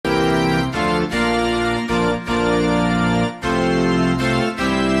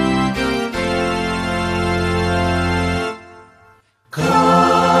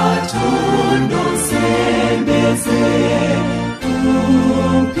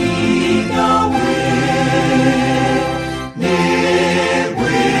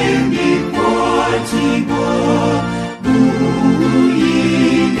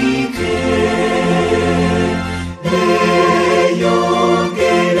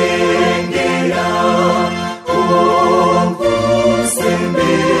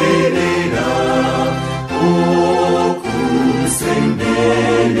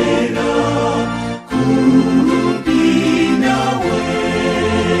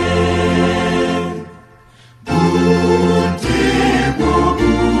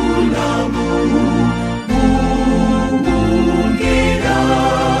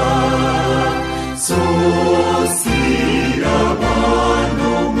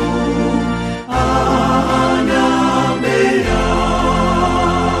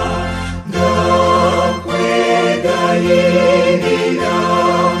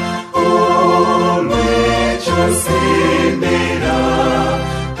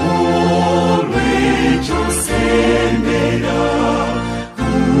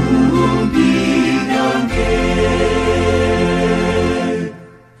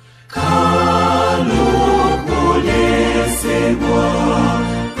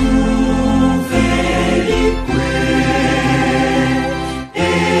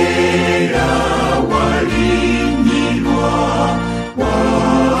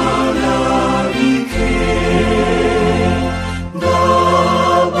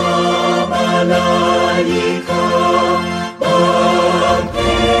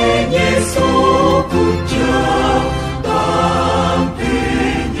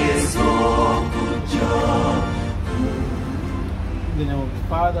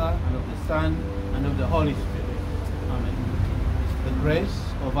Father, and of the Son, and of the Holy Spirit. Amen. The grace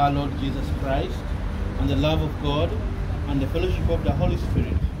of our Lord Jesus Christ, and the love of God, and the fellowship of the Holy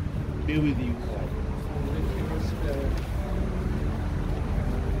Spirit be with you all.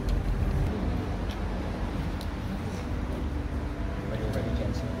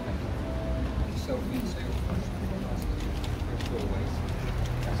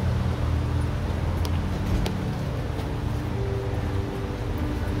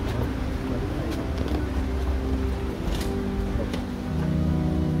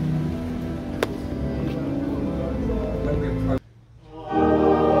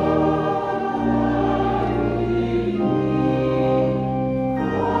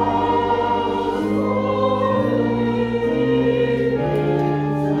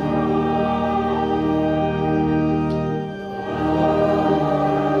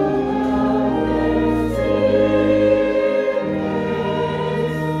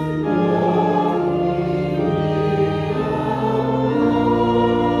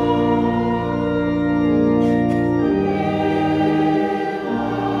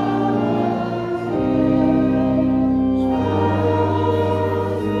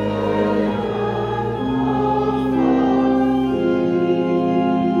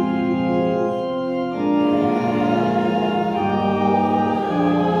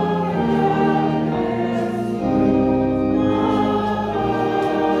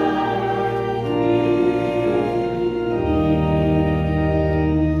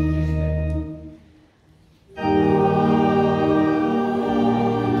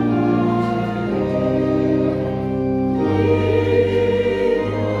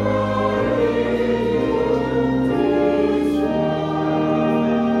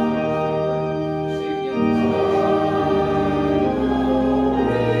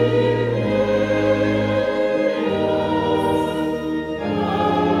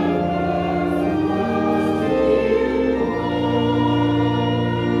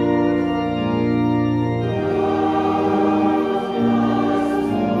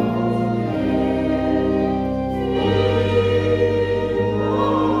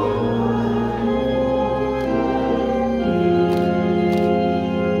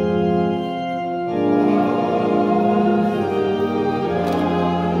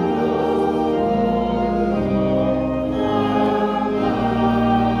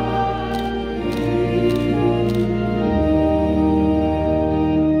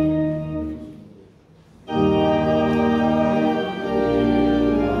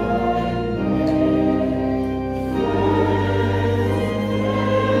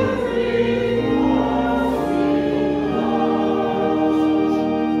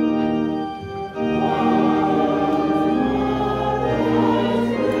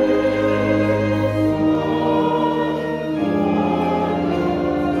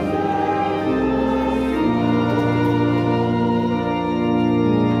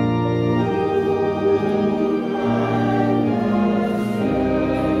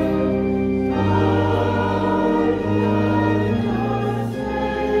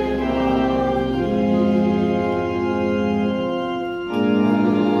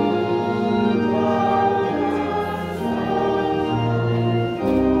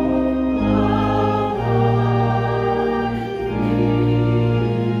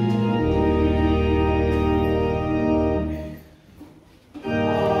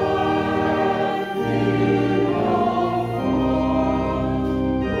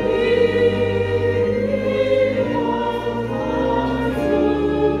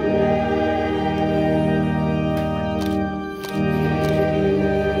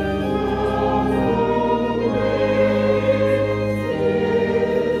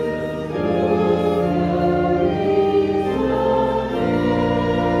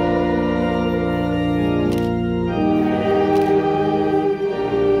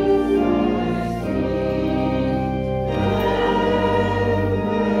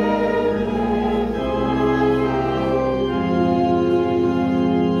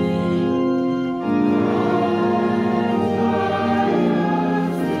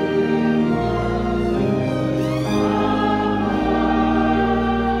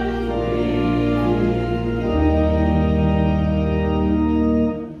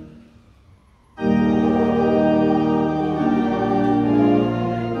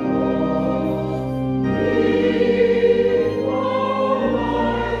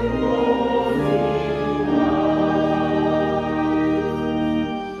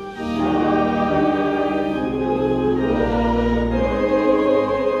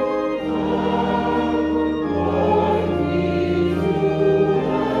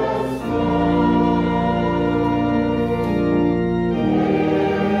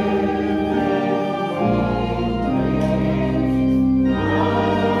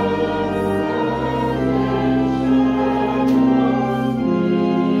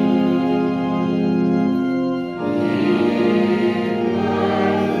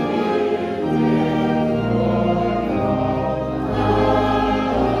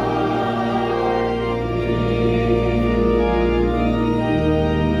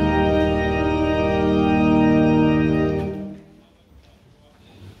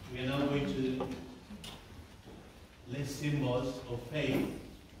 We are now going to lay symbols of faith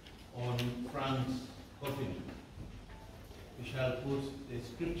on Frank's coffin. We shall put the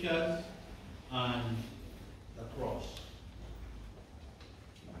scriptures and the cross.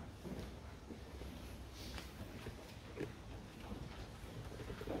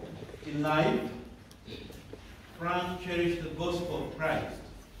 In life, Frank cherished the gospel of Christ.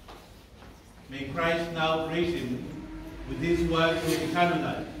 May Christ now praise him with these words of eternal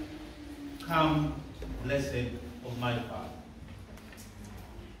life. Come, blessed of my Father.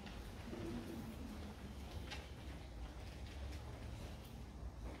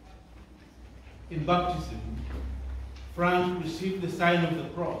 In baptism, Frank received the sign of the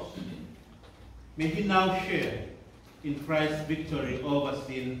cross. May he now share in Christ's victory over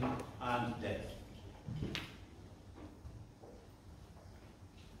sin and death.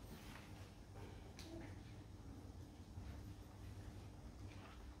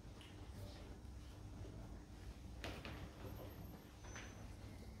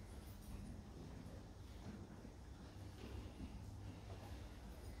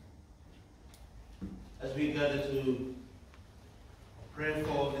 As we gather to pray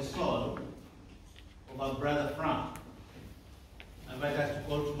for the soul of our brother Frank, I invite us to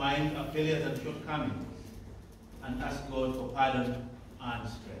call to mind our failures and shortcomings and ask God for pardon and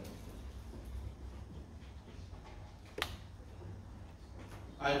strength.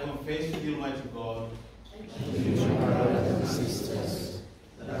 I confess to the Almighty God and to my brothers and sisters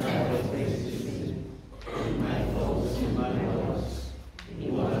that I have offended thee in my thoughts and my words,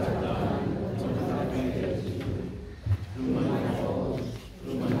 in what I have done, through my fault,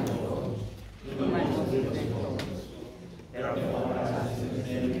 through my fault, through my fault. Therefore, I ask in the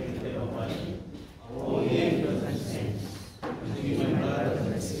name of the Almighty, all the angels and saints, and you, my brothers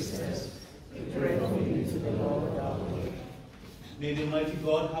and sisters, to pray for me to the Lord our God. May the Almighty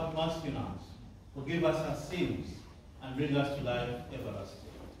God have mercy on us, forgive us our sins, and bring us to life everlasting.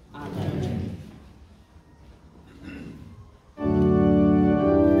 Amen.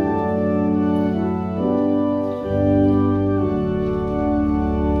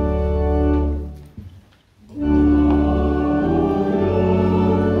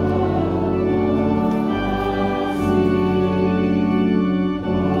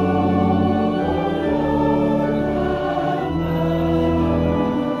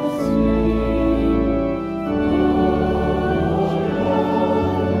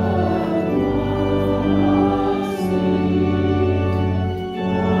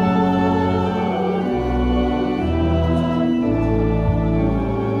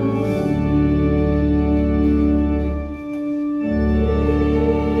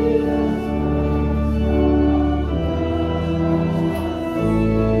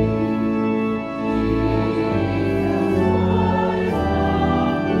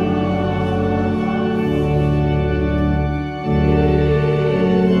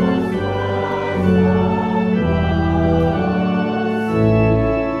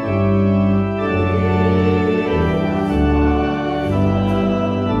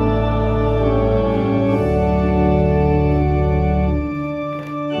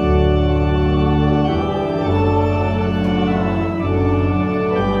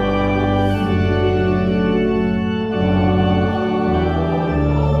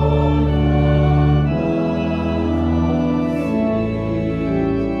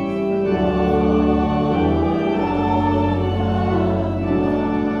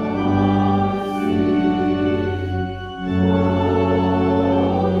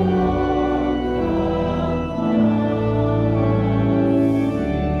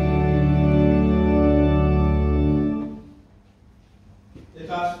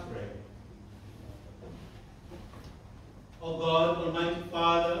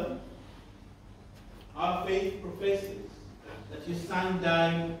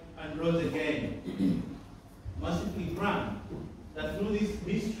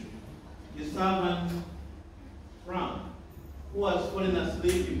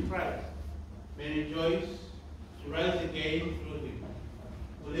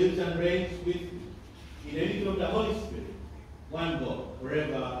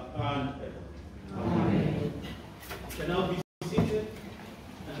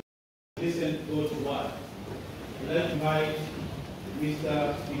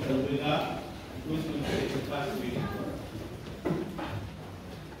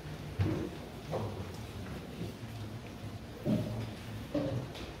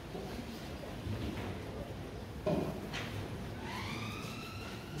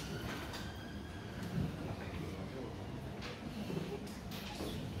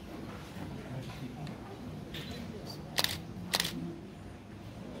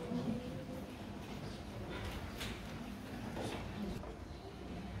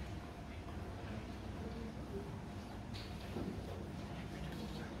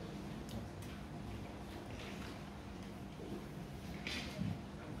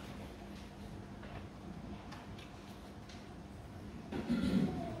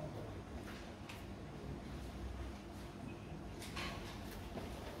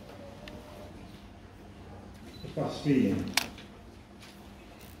 First reading,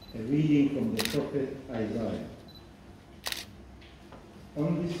 a reading from the prophet Isaiah.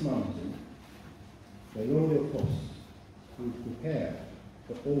 On this mountain, the Lord of hosts will prepare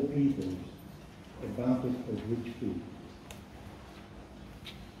for all peoples a banquet of rich food.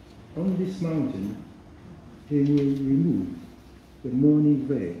 On this mountain, he will remove the mourning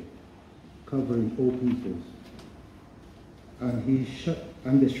veil covering all peoples,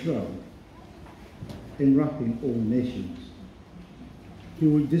 and the shroud enwrapping all nations. He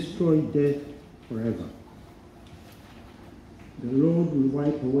will destroy death forever. The Lord will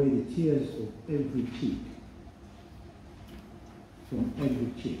wipe away the tears of every cheek, from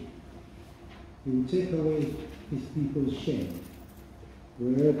every cheek. He will take away his people's shame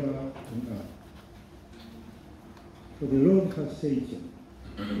wherever on earth. For the Lord has said so,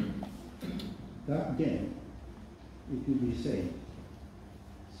 that then it will be said,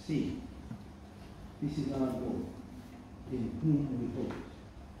 see, this is our God, in whom we hope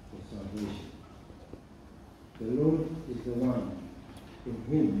for salvation. The Lord is the one in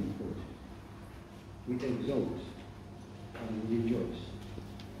whom we hope. We exalt and we rejoice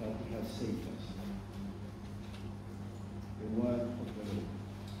that he has saved us. The word of the Lord.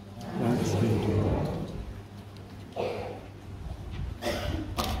 Thanks be to God.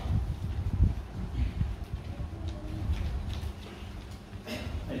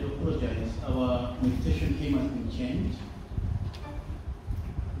 I do apologize. Our meditation theme has been changed.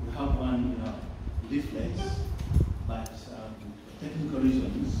 We have one leaflet, but for technical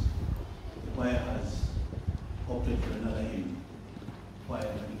reasons, the choir has opted for another hymn. Choir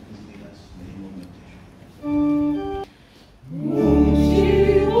will lead us in the hymn of meditation. Oh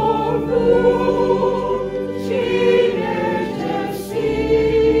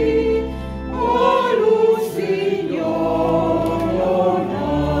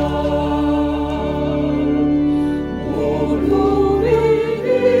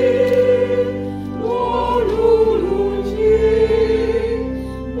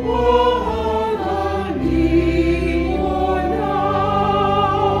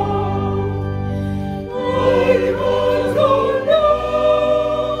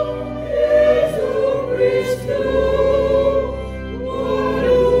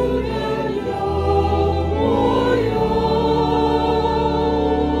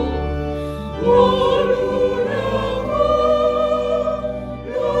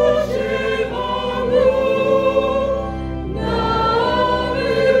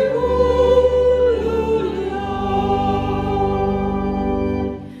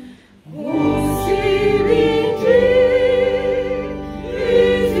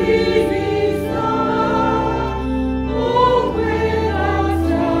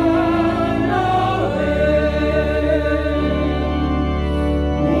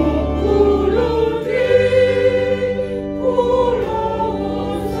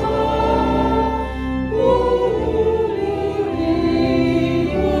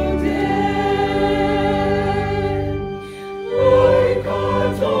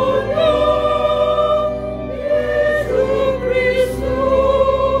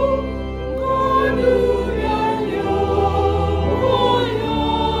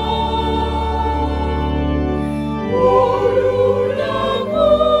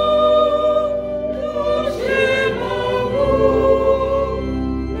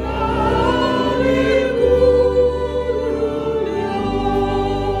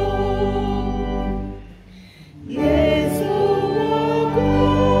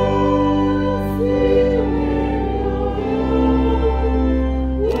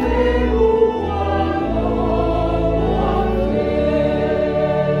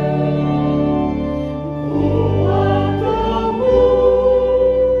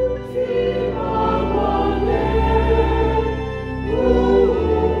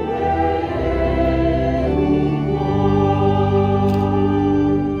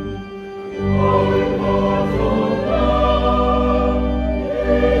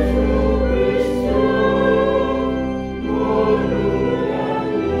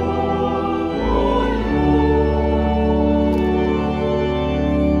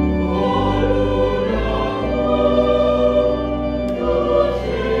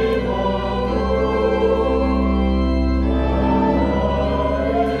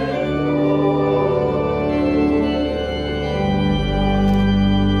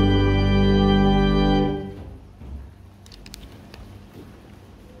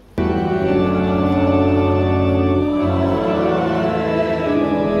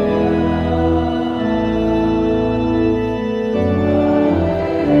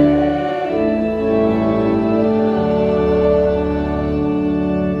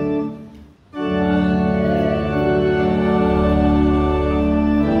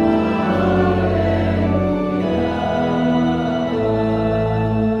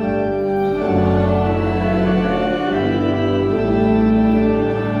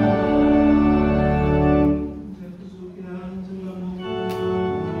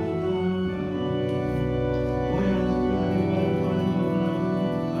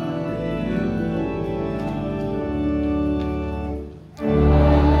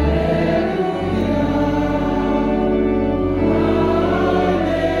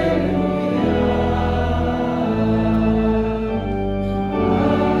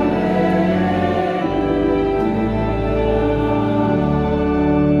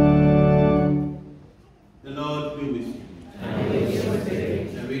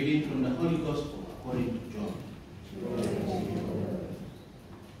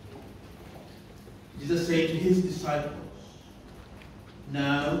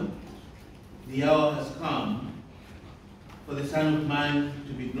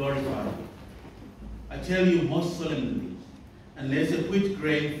glorified. I tell you most solemnly, unless a wheat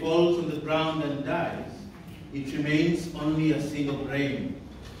grain falls on the ground and dies, it remains only a single grain.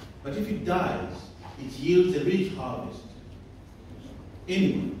 But if it dies, it yields a rich harvest.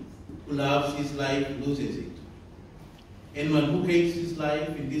 Anyone who loves his life loses it. Anyone who hates his life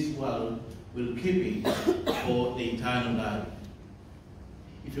in this world will keep it for the eternal life.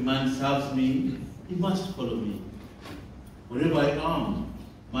 If a man serves me, he must follow me. Wherever I am,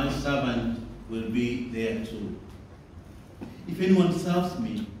 my servant will be there too. If anyone serves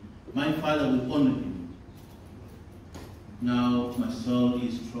me, my Father will honor him. Now my soul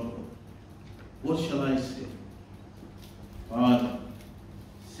is troubled. What shall I say? Father,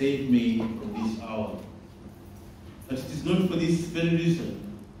 save me from this hour. But it is not for this very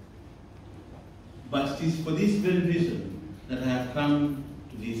reason, but it is for this very reason that I have come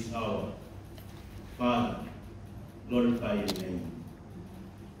to this hour. Father, glorify your name.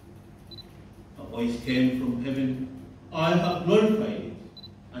 A voice came from heaven, I have glorified it,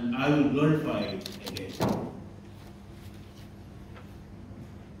 and I will glorify it again.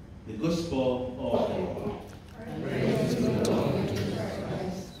 The Gospel of the Lord. Praise to the Lord Jesus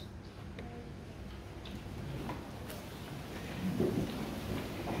Christ.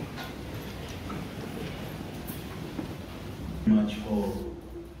 Much for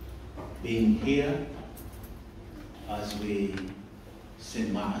being here as we say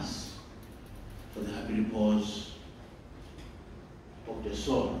Mass for the happy repose of the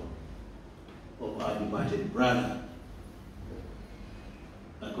soul of our departed brother.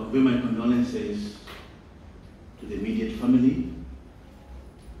 I convey my condolences to the immediate family,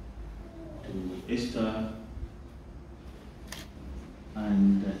 to Esther,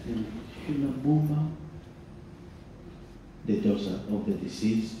 and I think Sheila Buma, the daughter of the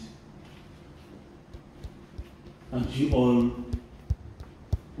deceased, and to all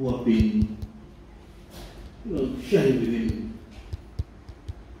who have been sharing with him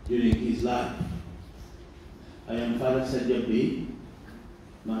during his life. I am Father Sergio B.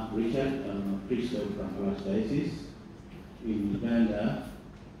 Mark Richard. I'm a priest of Frank Masagazi in Uganda,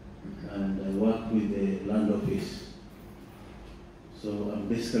 and I work with the land office. So I'm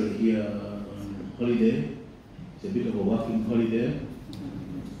basically here on holiday. It's a bit of a working holiday,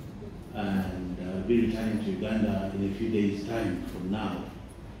 and I'll be returning to Uganda in a few days' time from now.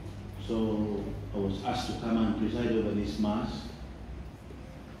 So I was asked to come and preside over this Mass.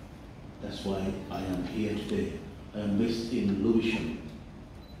 That's why I am here today. I am based in Lewisham.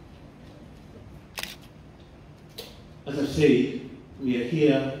 As I said, we are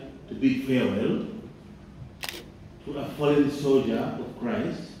here to bid farewell to a fallen soldier of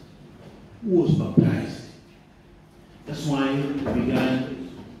Christ who was baptized. That's why we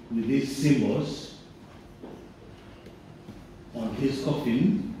began with these symbols on his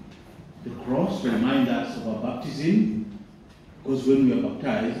coffin, the cross to remind us of our baptism, because when we are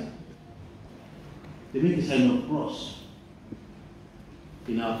baptized, they make a sign of cross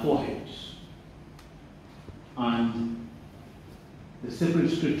in our foreheads. And the sacred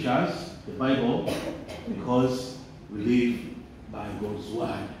scriptures, the Bible, because we live by God's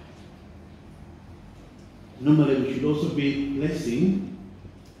word. Normally we should also be placing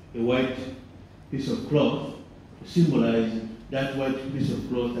a white piece of cloth to symbolize that white piece of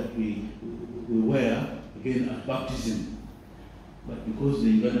cloth that we wear again at baptism. But because the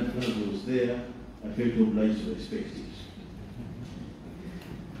Uganda flag was there, I felt obliged to respect it.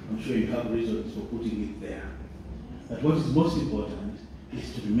 I'm sure you have reasons for putting it there. But what is most important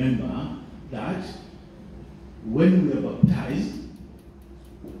is to remember that when we are baptized,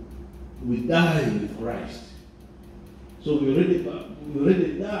 we die with Christ. So we already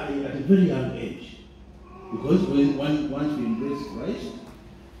die at a very young age. Because once we embrace Christ,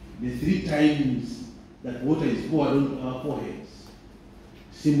 the 3 times that water is poured on our foreheads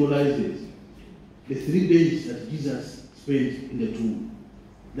symbolizes the 3 days that Jesus spent in the tomb.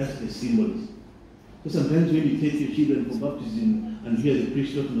 That's the symbolism. So sometimes when you take your children for baptism and hear the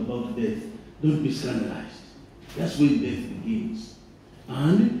priest talking about death, don't be scandalized. That's when death begins.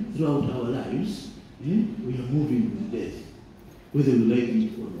 And throughout our lives, we are moving with death, whether we like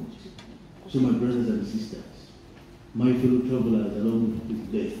it or not. So my brothers and sisters, my fellow travelers along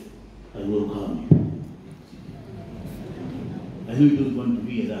with death, I welcome you. I know you don't want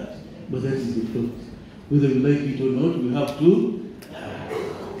to hear that, but that is the truth. Whether we like it or not, we have to.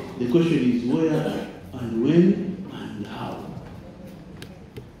 The question is where and when and how.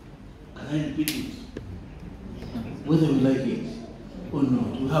 Can I repeat it? Whether we like it or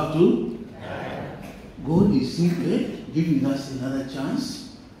not, we have to. God is simply giving us another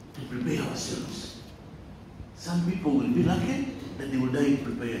chance to prepare ourselves. Some people will be lucky, that they will die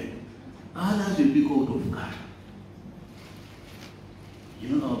prepared. Others will be caught off guard. You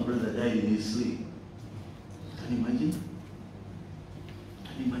know, our brother died in his sleep. Can you imagine?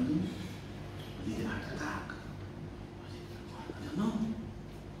 Can you imagine? Was it a heart attack? I don't know.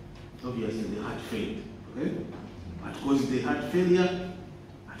 Obviously, the heart failed. Okay? But because the heart failure,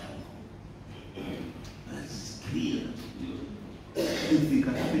 I don't know. That's clear. Anything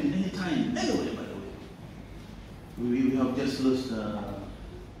can happen anytime, anywhere, by the way. We have just lost,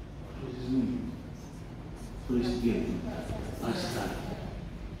 what is his name? Police game. Pastor.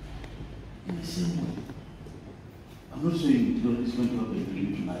 In the same way. I'm not saying it's going to happen to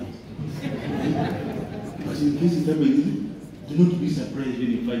you tonight. But in case it happens, do not be surprised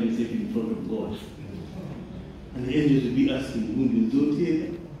when you find yourself in front of God. And the angels will be asking, whom you don't hear?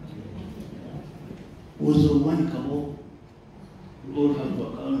 Also, one couple, we all have to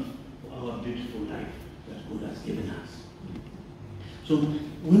account for our beautiful life that God has given us. So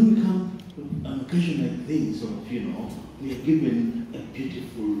when we come to an occasion like this, or funeral, we are given a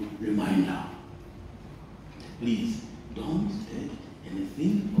beautiful reminder. Please don't take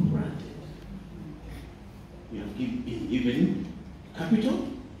anything for granted. We have been given capital,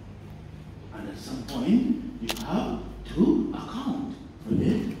 and at some point you have to account for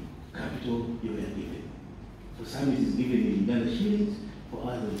the capital you were given. For some it is given in Uganda shillings, for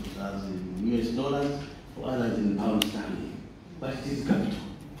others as in US dollars, for others in pound sterling. But it is capital.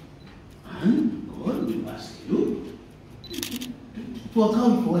 And God will ask you to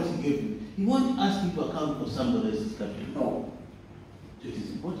account for what He gave you. He won't ask you to account for somebody else's capital. No. So it is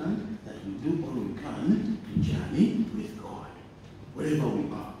important that we do all we can to journey with God, wherever we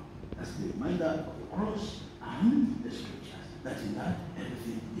are. That's the reminder of the cross and the scriptures, that in that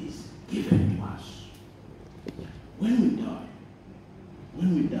everything is given to us. When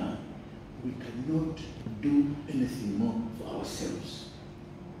we die, we cannot do anything more for ourselves.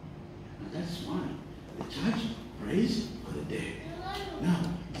 And that's why the church prays for the dead. Now,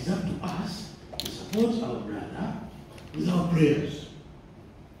 it is up to us to support our brother with our prayers.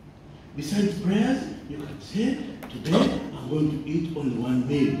 Besides prayers, you can say, today I'm going to eat only one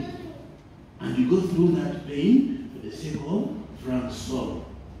meal. And you go through that pain for the sake of Frank's soul.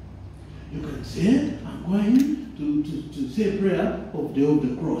 You can say, I'm going to say a prayer of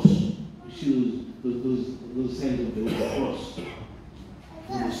the cross. Which is those signs of the cross.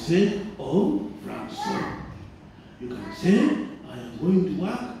 For the sake of Frank's soul. You can say, I am going to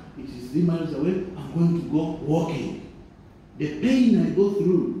work, it is 3 miles away, I'm going to go walking. The pain I go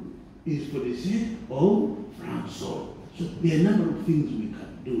through is for the sake of Frank's soul. So there are a number of things we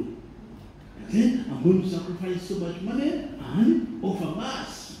can do. Okay? I'm going to sacrifice so much money and offer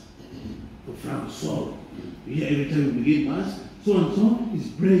mass for Frank's soul. Yeah, every time we begin mass, so and so is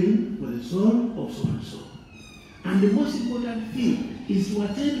praying for the soul of so and so. And the most important thing is to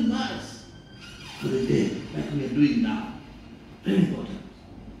attend mass for the dead, like we are doing now. Very important.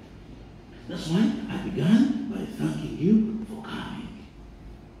 That's why I began by thanking you for coming.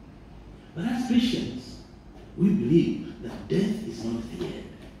 But as Christians, we believe that death is not the end.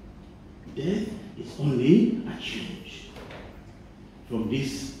 Death is only a change from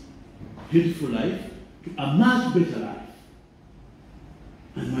this beautiful life to a much better life.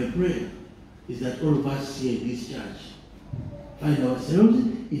 And my prayer is that all of us here in this church find ourselves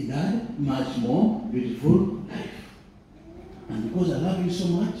in that much more beautiful life. And because I love you so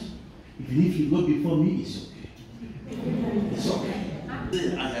much, even if you go before me, it's okay. It's okay.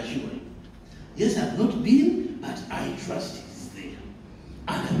 I assure you. Yes, I've not been, but I trust it is there.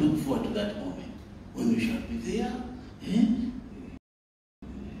 And I look forward to that moment when we shall be there.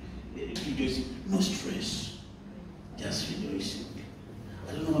 Rejoicing. No stress. Just rejoicing.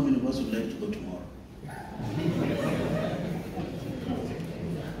 I don't know how many of us would like to go tomorrow.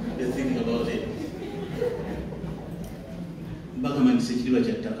 You're thinking about it.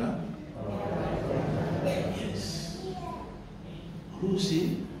 Yes.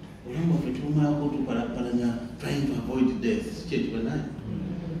 Lucy, trying to avoid death.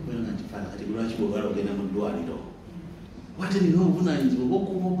 What do you know?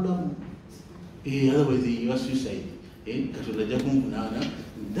 Otherwise, you are suicide.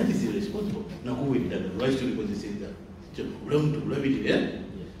 That is irresponsible. Now, who will that? Why should we say that? So, belong to love it there.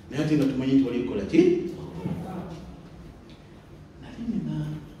 Nothing not money to call it.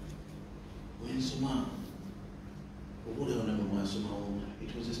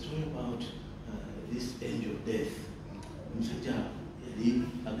 It was a story about this angel of death.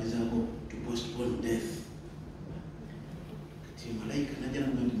 To postpone death.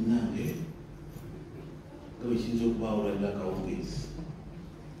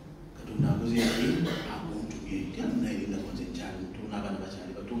 nayirinda konze nkyali muto n'abaana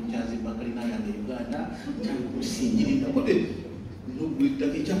bakyali bato nkyazimba kalina yange Uganda nkyali kusingirinda kote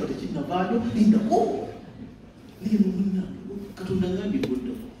nokuliddako ekyapa tekinnavaayo lindako naye mumunange Katonda ngambye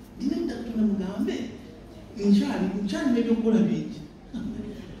buddo ndinenda Katonda mugambe nkyali nebyokukola bingi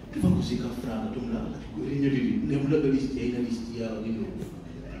tuva kuziika Frank tumulaba erinnya liri nemulaga lisiti yalina lisiti yabagendo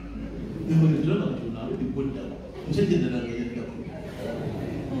nemweturaba Katonda alodi buddako musajja ddala yaddako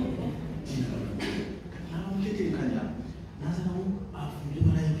namuteterekanya nazalawo afunde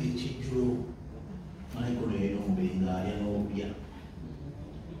malayika ekijjulo malayika ono yalina omubiri ng'alya n'obulya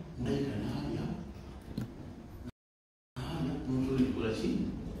malayika n'alya n'osobola kukola ki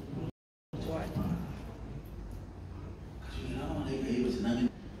kati olaba malayika yeebase nange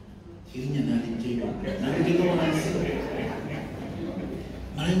erinnya n'alijjayo n'aligeka wansi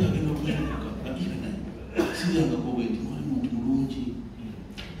malayika agenda okuzuuka sirangako bwenti mwali muntu mulungi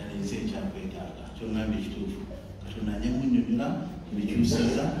yalenze ekyakwetaaga kyongambye ekituufu Katonda anyamunnyonnyola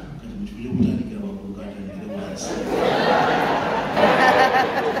ebikyusiza kati mukibuli okutandikira waggulu katandikire wansi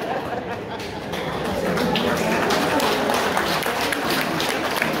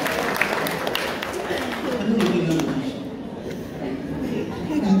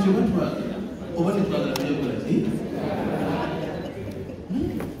oba tetwagala tuyakola ti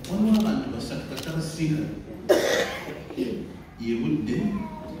waliwo abantu basatu kakabasiira ye budde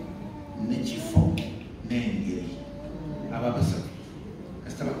n'ekifo n'engeri ababasatu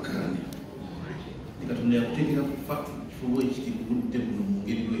kasita bakkaanya ne Katonda yakuteekera kufa kifo bwekiti budde buno mu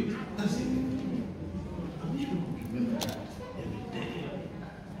ngeri bweti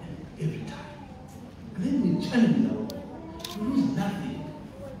every time and then we challenge now we lose nothing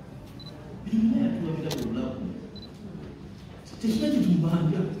tuwabira bulamu tekiraki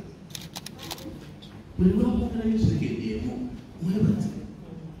tumbanja buli lwakukalayo sekende emu mwebaze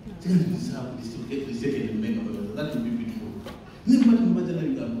that would be beautiful nimba tumbaza na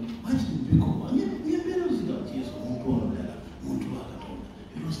bigambo wachi tubikoba nyembera uzigachi Yesu omuntu ono ddala omuntu wa Katonda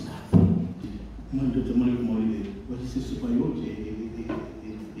it was nothing muntu temuli kumolide wakise supayote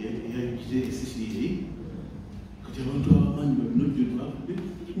yakize esisiri kati abantu abamanyi babinojjo twafude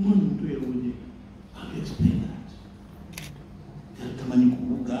umwana omuntu yawonye I'll explain that tamanyi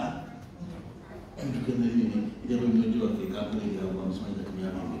kubuga emtukana nini ijaba binojjo waffe kampuni yawa musomanyi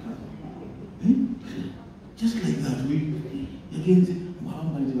katumyamambika just like that we yagenze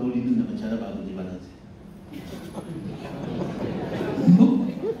mwabamalize bawulidde nabakyala baabwe gye balaze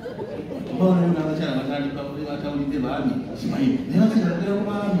baanayo n'abakyala batawulidde baami simanyi naye bakyalagera ku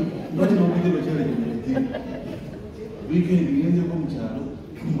baami bati bawulidde bakyala gye weekend ngenzeko mu kyalo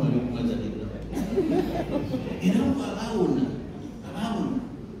kumali okumazalira era abaawona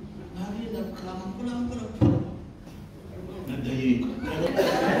bagenda kukama mpolampola naddayo eka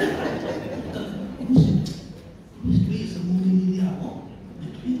tuyisa mu ngeri lyabo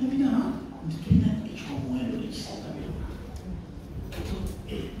netulina nti tulina ekyomuwendo ekisinga byonna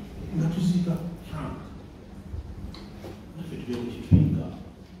nga tuziika Frank naffe tube kukifiika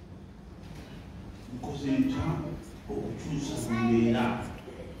nkoze ntya okukyusa mu mbeera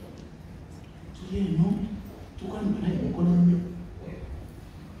tuli eno tukalima naye mukola nnyo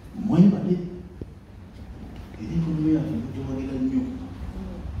mwebale era enkono yaffe mugiwagira nnyo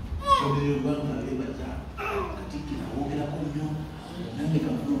soberera obanga abebaza Katikkiro awogerako nnyo nange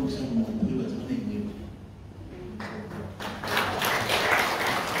kafuna obusabu mu kwebaza nayenyebo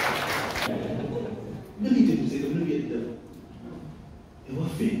nalitekuseka bino byeddala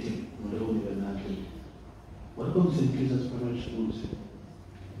ewaffe ente nolawulira naate what about St. Peter's Partership?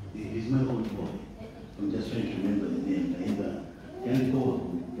 He's my old boy. I'm just trying to remember the name. Can't go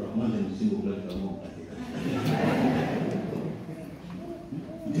from one and single blood come up.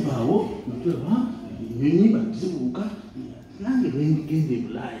 Ndibawo notweba nyinyi bazibuka nange lwengende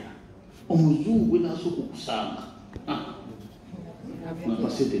Bulaya omuzungu enasooka okusanga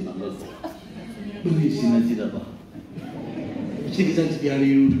napasente magazo bisinakiraba kitegeeza nti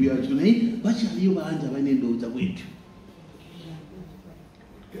byali ebintu byakyo naye bakyaliyo bangi abalina endowooza bwetyo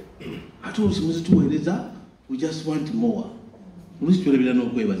ate olusimu zituweereza we just want more olusi twolabira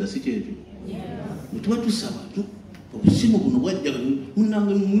n'okwebaza si kyekyo bwe tuba tusaba obusimu buno bwajja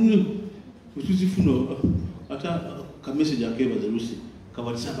munange wetuzifuna ate kamesage akebaza lusi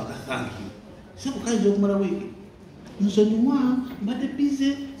kawalisaba akathanki sebo kayinza okumala weeki nsonyiwa mbadde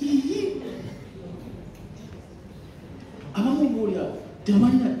bize abamu boolyawo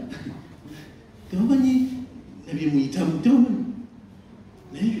tebamanyi nebyemuyitamu tebamanyi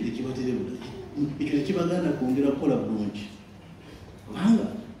naye ekyo tekibatere bulaki ekyo tekibaganda kwongera kukola bulungi kubanga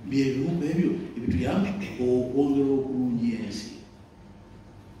byebimu ku ebyo ebituyamba okwongera okulungi ensi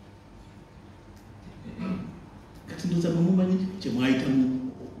kyemwayitamu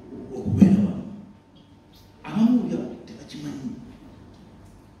okubeera wano abamu olya tebakimanyi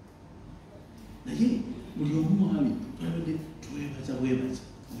naye buli omu mwami twabadde twebaza bwebaza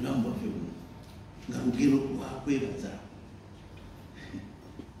obulamu bwaffe buno nga lugero lwakwebaza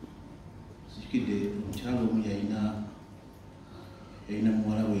sikidde omukyalo omu yalina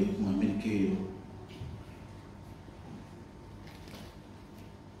muwala we mu Amerika eyo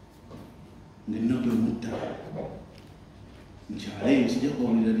ng'ennaku emutta mukyalo eyo sijja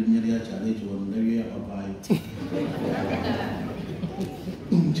kwawulira linnya lya kyalo ekyo wano ndabyo yapapaayo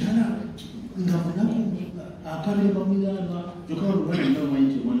omukyala nga munaku akabira bamugamba kyokka oluvanyuma nabamanyi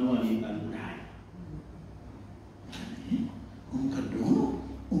nti omwana wali alinaye omukadde ono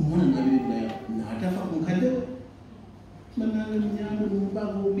omwana nabiribulayo n'atafa ku nkadde we banange munyambe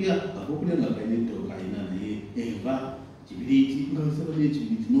mumbaga obya akokulya nga galina ettooka alina naye enva kibiriiti nga basaba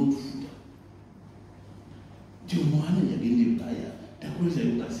n'ekibiriiti n'otufuta nti omwana yagenda ebulaya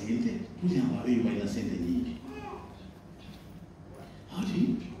takolezayo ka sente kuzamba abeeyo balina sente nyingi ati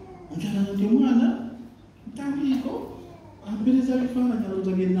omukyala nti omwana ntambiriko ampereza bifaananyi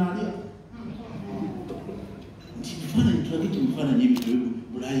alooza byenaalya nti bifaananyi tulage ti bifaananyi ebyo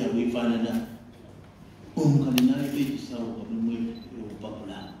bulaya bwefaanana omukadde n'aleka ekisawo kamulimu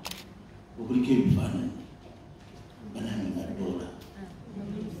obupapula obuliko ebifaananyi banange nga ddoola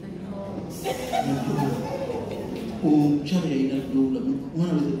omukyala yalina ddoola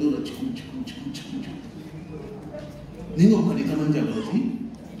omwana weza ddoola kikumi naye nga omukadde tamanyi kyagazi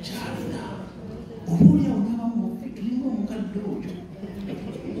kyalina oba oliawo n'abamu tulinga omukadde oyo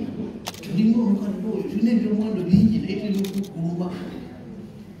tulina ebyomuwendo bingi naye tulina okukuluma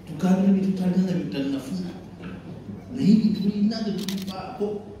tukabira byetutalina nga byetutalinafu naye byetulina getulifaako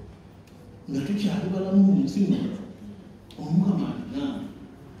nga tukyali balamu mu nsi muno omukama agamba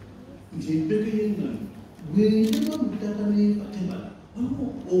nti empeke y'engano bwendeba mu ttaka neefa tebala waliwo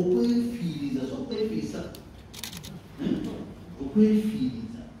okwefiiriza okwefiisa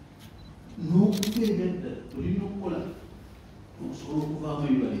okwefiiriza n'okubeera ddala olina okukola osobola okuvaamu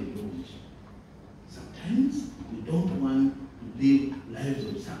ebibala ebirungi. Sometimes we don't want to live lives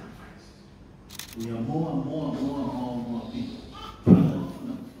of sacrifice. We are more people.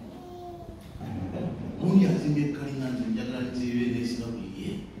 Gundi azimba ekkalina nti njagala nzibe neesira buli ye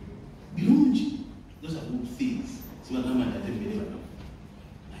birungi, those are good things. Sibagamba nti ate mbere bano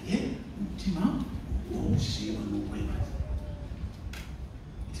naye omutima okusiima n'okwebaza.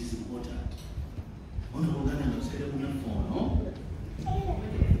 It is important. Ono oluganda nga tusaire munafu ono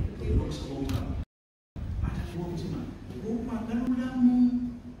olina okusaba omukama atafuwa omutima ogw'okwagala obulamu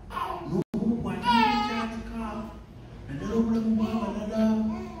n'okwatanira ekyatika naddala obulamu bw'abalala.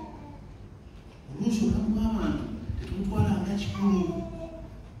 Oluusi obulamu bw'abantu tetubutwala nga kikulu,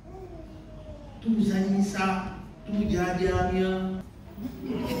 tubuzanyisa, tubujaajamya.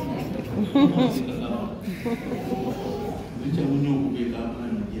 Ekyamunya okubeeka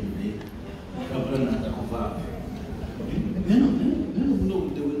abaana jembe kabula natakuvaa neno muno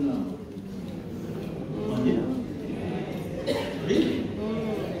obudde bw'engamba wanje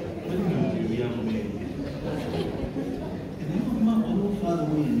olwofaala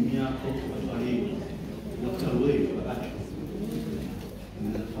mwenyumyako batwaleeyo watalweyo ati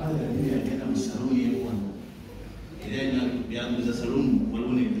faala yagenda mu saloni yeewano era yalina byanguza saloni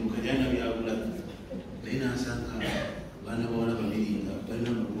waliwo nedduuka lyalina byagula naye nansanga baana bawala babiri nga balina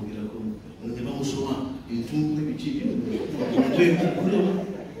amabogerako ne bamusoma entungu ebiki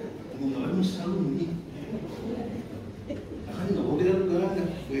nga bali mu saluni akali nga boogera luganda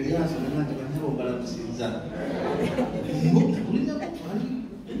bweryasanga nti banyabo balakusinza tulina ali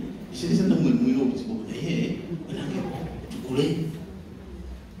kiseresa namwe mwina obuzibu naye banange tukule.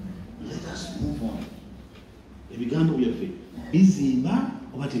 Let us move on. Ebigambo byaffe bizimba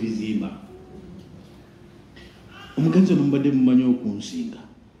oba tebizimba? Omugenzi ono mubadde mumanyi okunsinga,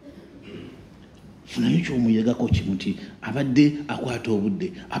 funayo kyomuyegako kimu nti abadde akwata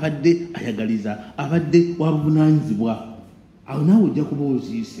obudde, abadde ayagaliza, abadde wabuvunanyizibwa. Awo naawe ojja kuba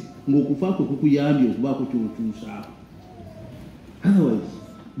oziise ng'okufa kwe kukuyambye okubaako kyokyusaako. Otherwise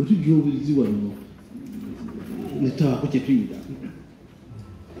bwe tujja obulizi wano netawaako kyetuyita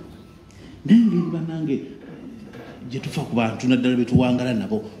naye ngeri bannange gye tufa ku bantu naddala betuwangala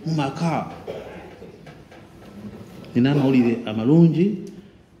nabo mu maka. Nina amawulire amalungi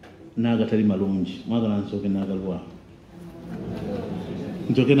n'agatali malungi. Mwagala nsooke n'agalwa,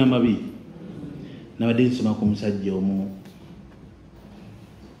 nsooke n'amabi. Nabadde nsoma ku musajja omu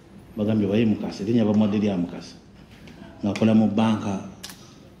bagambye waye Mukasa, erinnya bamuwadde lya Mukasa, ng'akola mu banka.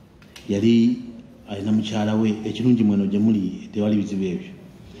 Yali alina mukyala we, ekirungi mweno gye muli tewali bizibu ebyo.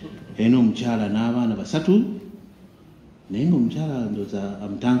 Yalina omukyala n'abaana 3 naye ng'omukyala ndoza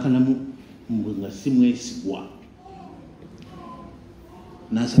amutankanamu nga si mwesigwa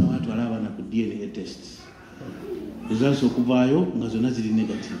n'asalawo atwala abaana ku DNA test results okuvaayo nga zonna ziri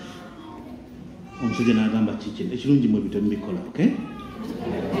negative. Omusajja n'agamba kiki ekirungi mwe bitemubikola, okay?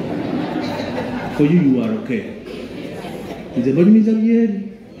 For you are okay. Nze mbalimiza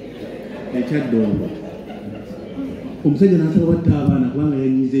byeri ekyaddongo. Omusajja n'asaba batta abaana kubanga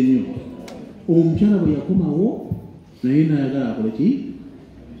yanyize nnyo. Omukyala bwe yakomawo naye n'ayagala akole ki?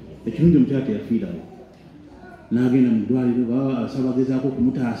 Ekirungi omukyala teyafiirawo. N'agenda mu ddwaliro abasaba bagezaako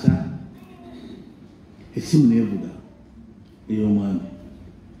okumutaasa. Essimu n'evuga ey'omwami.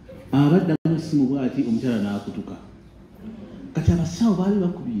 Abaddamu essimu bw'ati omukyala n'akutuka. Kati abasawo baali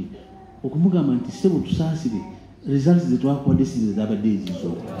bakubye okumugamba nti ssebo tusaasire results ze twakuwadde si ze zaabadde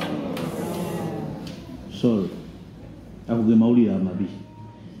ezizo. Sorry. Ago ge mawulire amabi.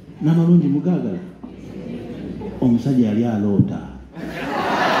 N'amalungi mugaagala. Omusajja yali aloota.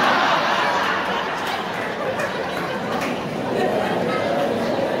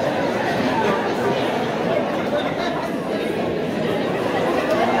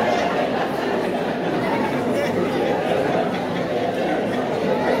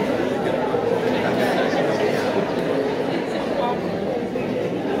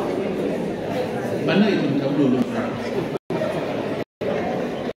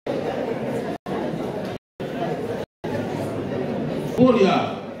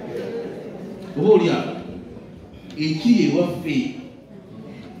 Oboolya ekiri ewaffe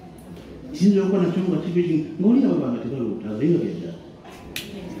kiyinza okuba nakyo nga kibe ng'oli abo banga tebaloota naye nga byadda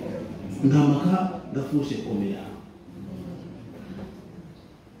ng'amaka gafuuse ekkomera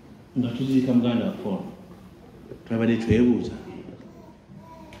nga tuzirika muganda waffe twabadde twebuuza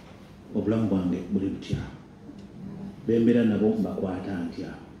obulamu bwange buli butya, bembeera nabo mbakwata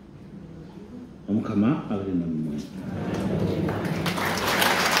ntya. Omukama abali nammwe.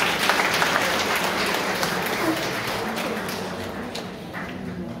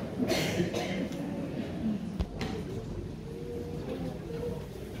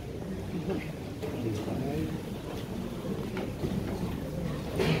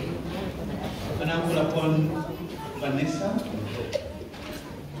 Can I call upon Vanessa to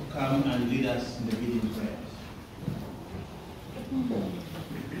come and lead us in the beginning prayers?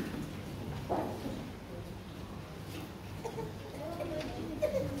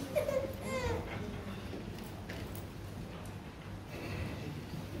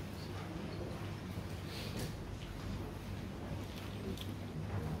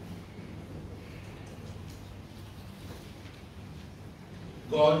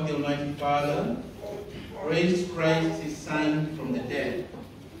 God, the Almighty Father, raised Christ, his Son, from the dead.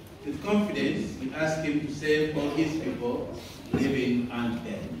 With confidence, we ask him to save all his people, living and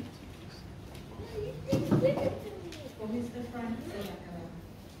dead. For Mr. Frank Masagazi,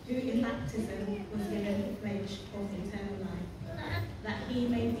 who in baptism was given the pledge of eternal life, that he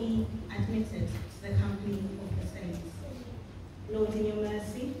may be admitted to the company of the saints. Lord, in your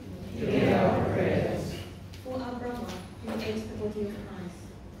mercy, hear our prayers. For our brother who ate the body of Christ,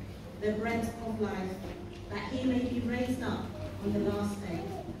 the bread of life, that he may be raised up on the last day.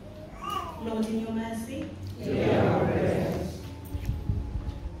 Lord, in your mercy, hear our prayers.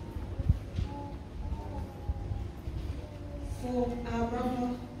 For our brother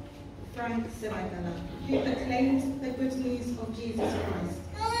Frank Masagazi, who proclaimed the good news of Jesus Christ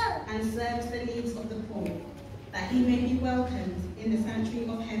and served the needs of the poor, that he may be welcomed in the sanctuary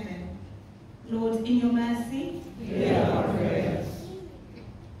of heaven. Lord, in your mercy, hear our prayers.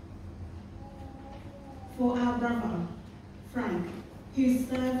 For our brother Frank, who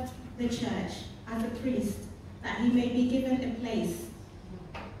served the church as a priest, that he may be given a place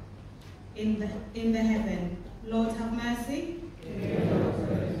in the heaven. Lord, have mercy.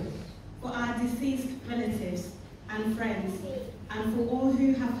 For our deceased relatives and friends, and for all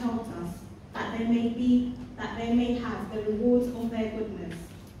who have helped us, that they may have the rewards of their goodness.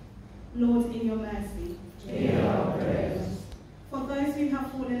 Lord, in your mercy, hear our prayers. For those who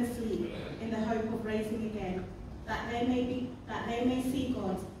have fallen asleep in the hope of raising again, that they may see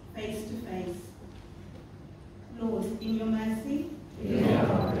God face to face. Lord, in your mercy, hear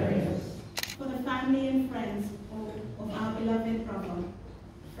our prayers. For the family and friends of our beloved brother,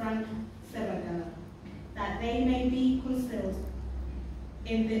 Frank Masagazi, that they may be consoled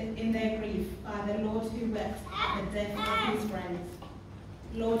in their grief by the Lord who wept at the death of his friends.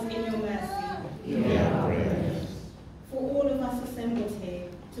 Lord, in your mercy, hear our prayers. For all of us assembled here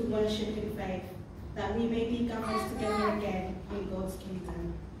to worship in faith, that we may be gathered together again in God's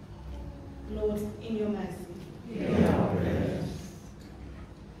kingdom. Lord, in your mercy, hear our prayers.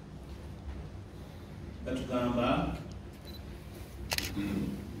 Batugamba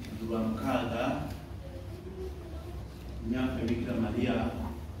lwa mukaaga myaka Bikira Maria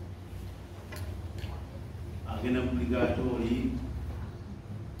agenda mu purgatory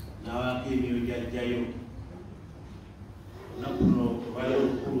n'abaako emyoyo gy'ajjayo olunaku luno olwali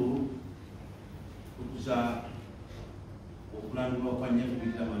olukulu okuza okulangibwa kwa nnyaffe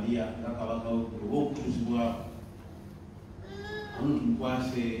Bikira Maria nga kabaka oba okutuuzibwa ono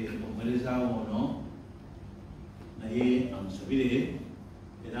tumukwase omuweereza ono naye amusabire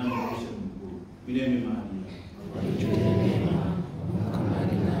era amukuse mu ggulu. Mirembe Maria.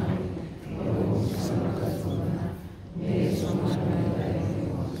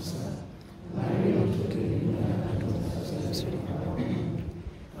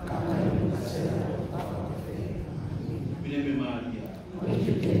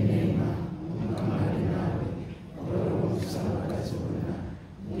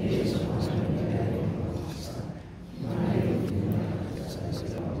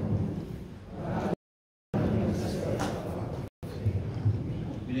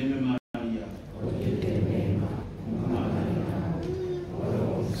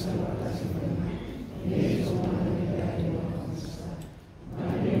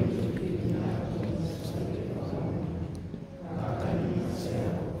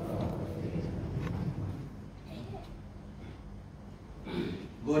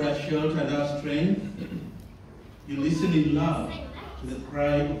 God has sheltered our strength. You listen in love to the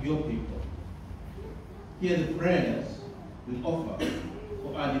cry of your people. Hear the prayers we offer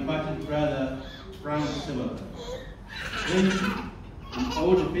for our departed brother Frank Masagazi. Cleanse him and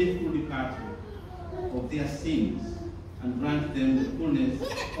all the faithful departed of their sins and grant them the fullness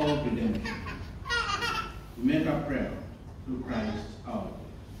of redemption. We make our prayer through Christ our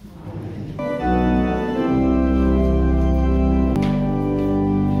Lord.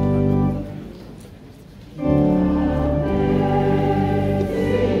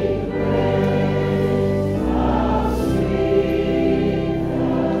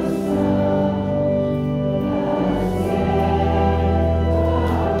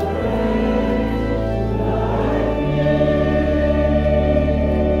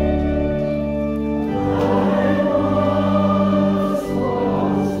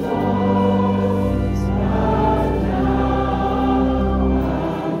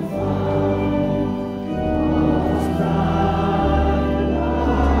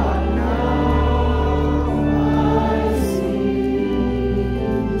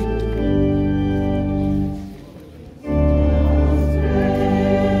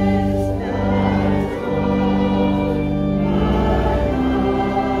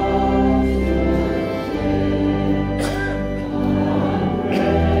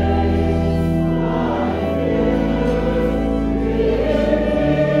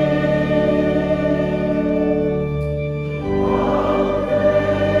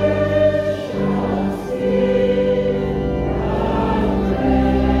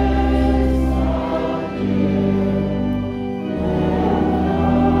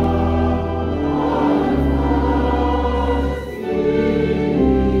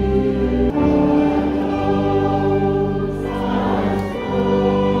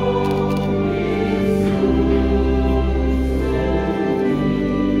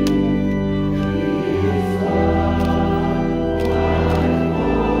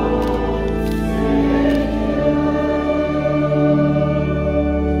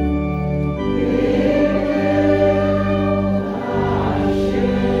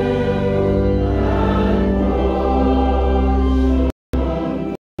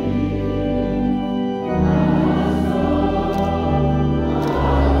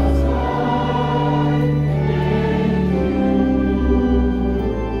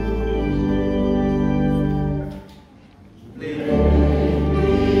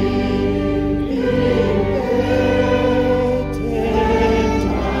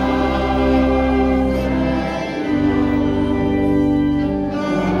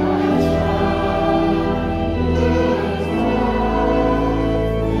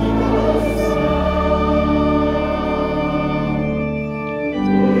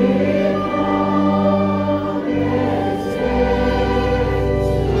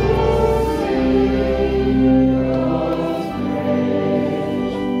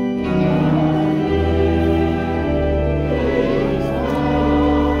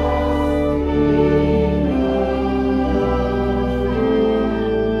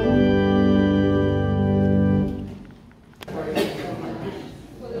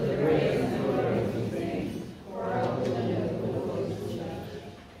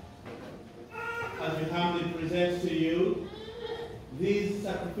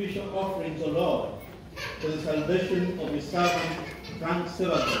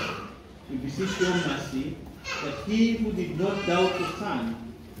 ever God, we beseech your mercy that he who did not doubt the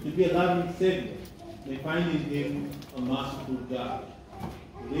Son to be a loving Savior may find in him a merciful God,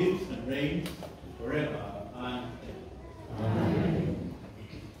 who lives and reigns forever and ever. Amen.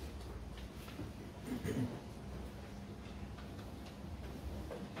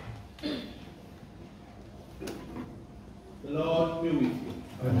 The Lord be with you.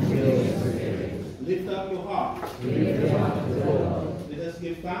 Lift up your hearts. Let us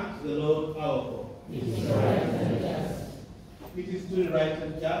give thanks to the Lord our God. It is truly right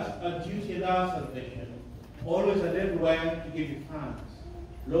and just, our duty and our salvation, always and everywhere to give you thanks.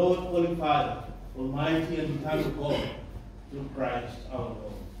 Lord, Holy Father, Almighty and eternal God, through Christ our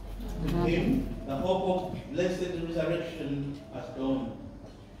Lord. With him, the hope of blessed resurrection has dawned.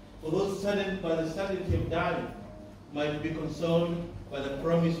 For those saddened by the certainty of dying might be consoled by the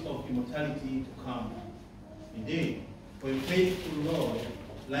promise of immortality to come. Indeed, for a faithful Lord,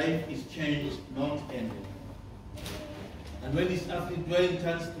 life is changed, not ended. And when this earthly dwelling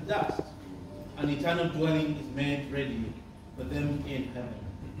turns to dust, an eternal dwelling is made ready for them in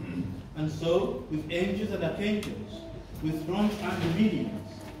heaven. And so, with angels and archangels, with thrones and dominions,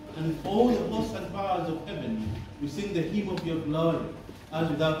 and with all the hosts and powers of heaven, we sing the hymn of your glory, as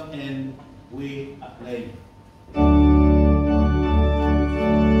without end we acclaim.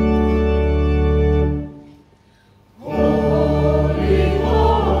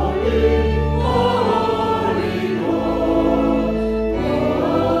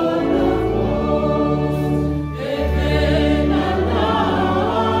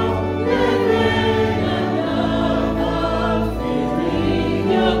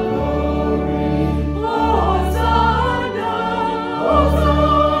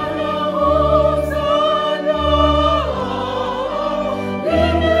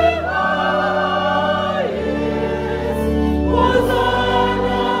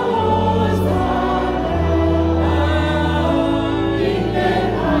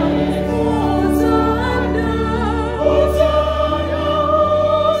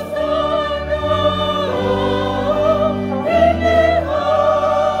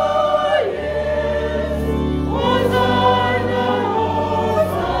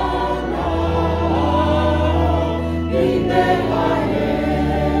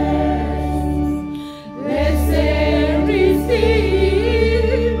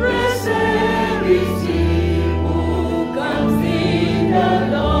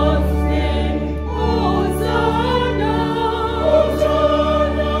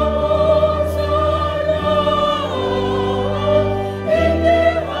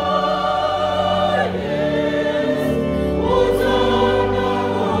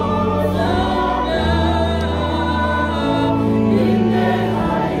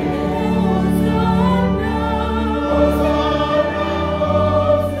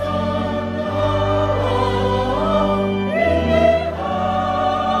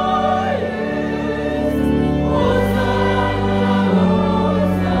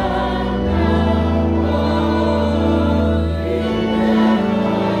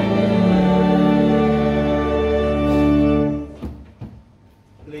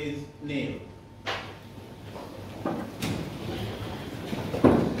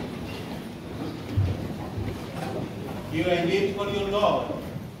 You are indeed holy, O Lord,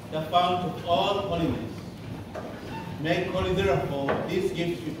 the fount of all holiness. Make holy, therefore, these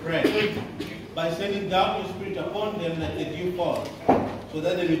gifts, we pray, by sending down your Spirit upon them like the dew falls, so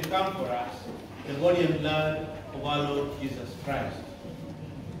that they will become for us the body and blood of our Lord Jesus Christ.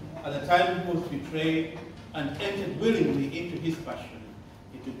 At the time he was betrayed and entered willingly into his passion,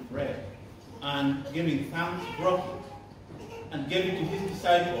 he took bread, and giving thanks, broke it, and gave it to his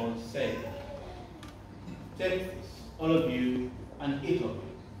disciples, saying, "Take this, all of you, and eat of it,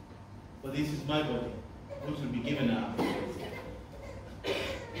 for this is my body, which will be given up."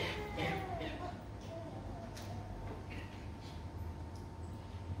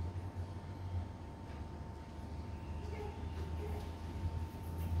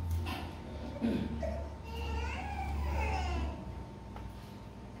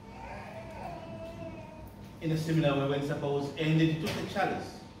 In a similar way, when supper was ended, he took the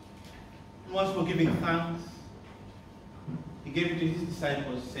chalice, and once more giving thanks, he gave it to his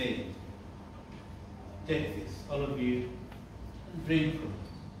disciples, saying, "Take this, all of you, and drink from it.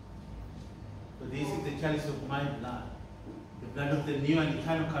 For this is the chalice of my blood, the blood of the new and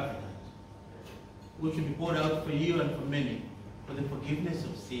eternal covenant, which will be poured out for you and for many, for the forgiveness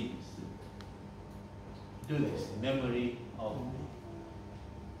of sins. Do this in memory of me."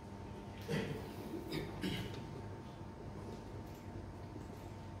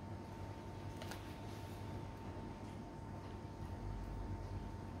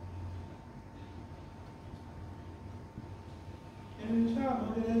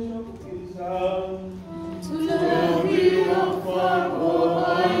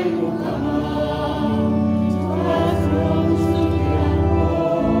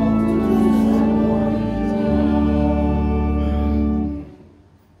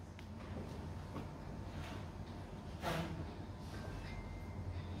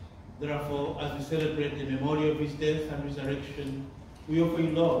 Therefore, as we celebrate the memorial of his death and resurrection, we offer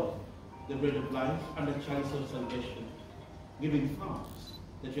you, Lord, the bread of life and the chalice of salvation, giving thanks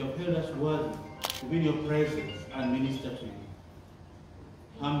that you have held us worthy to be in your presence and minister to you.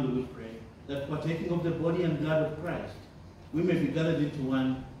 Humbly we pray that partaking of the body and blood of Christ, we may be gathered into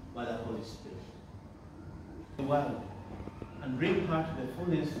one by the Holy Spirit. The world, and bring her to the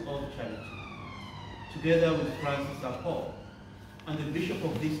fullness of charity, together with Francis our Pope, and the Bishop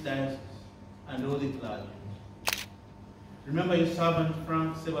of this diocese, and all the clergy. Remember your servant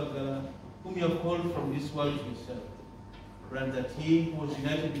Frank Masagazi, whom you have called from this world to yourself. Grant that he who was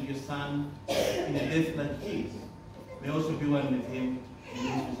united with your Son in a death like his may also be one with him in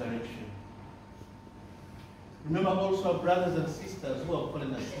his resurrection. Remember also our brothers and sisters who have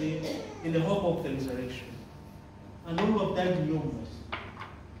fallen asleep in the hope of the resurrection, and all who have died in your mercy.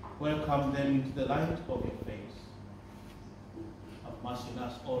 Welcome them into the light of your face. Have mercy on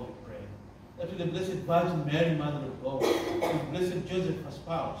us all, we pray, that with the Blessed Virgin Mary, Mother of God, with Blessed Joseph, her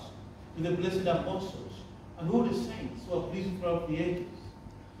spouse, with the blessed apostles, and all the saints who are pleased throughout the ages,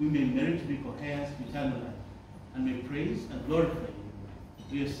 we may merit to be co-heirs of eternal life, and may praise and glorify you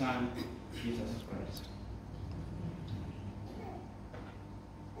through your Son, Jesus Christ.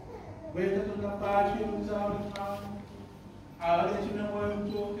 Weta tunapati mzao mfano, awale tunamoyo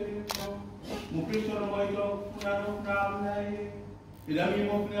mtokerito, mukristo na moyo funano naye, ilami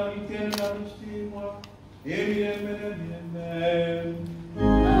mofuna vitendo na mstimwa, amen.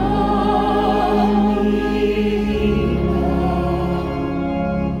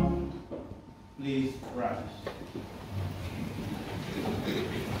 Please rise.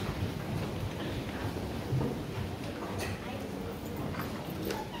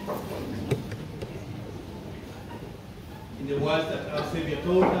 In the words that our Savior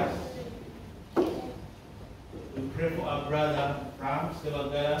told us, we pray for our brother Frank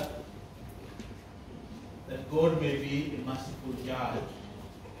Masagazi, that God may be a merciful judge,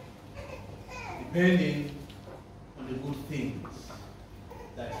 depending on the good things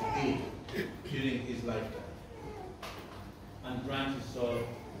that he did during his lifetime, and grant his soul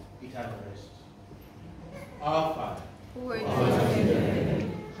eternal rest. Our Father, who art in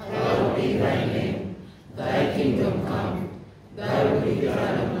heaven, hallowed be thy name. Thy kingdom come, thy will be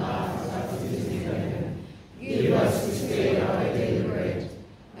done on earth as it is in heaven. Give us this day our daily bread,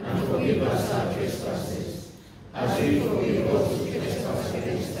 and forgive us our trespasses, as we forgive those who trespass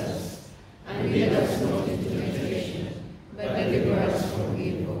against us. And lead us not into temptation, but deliver us from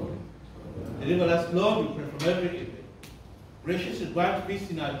evil. deliver us, Lord, we pray, from every evil. Graciously grant peace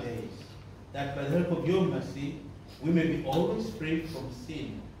in our days, that by the help of your mercy, we may be always free from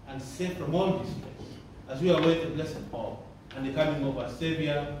sin and safe from all distress, as we await the blessed hope and the coming of our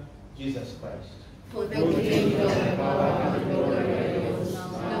Savior, Jesus Christ. For the kingdom, the power, and the glory are yours,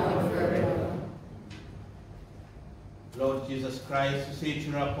 now and forever. Lord Jesus Christ, you say to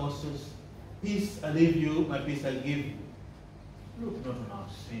your apostles, peace I leave you, my peace I give you. Look not on our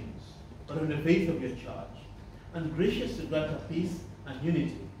sins, but on the faith of your church, and graciously grant her peace and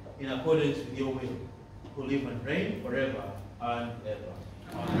unity in accordance with your will, who live and reign forever and ever.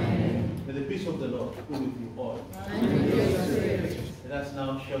 Amen. May the peace of the Lord be with you all. And with your spirit. Let us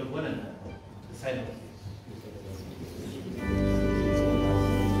now show one another the sign of peace.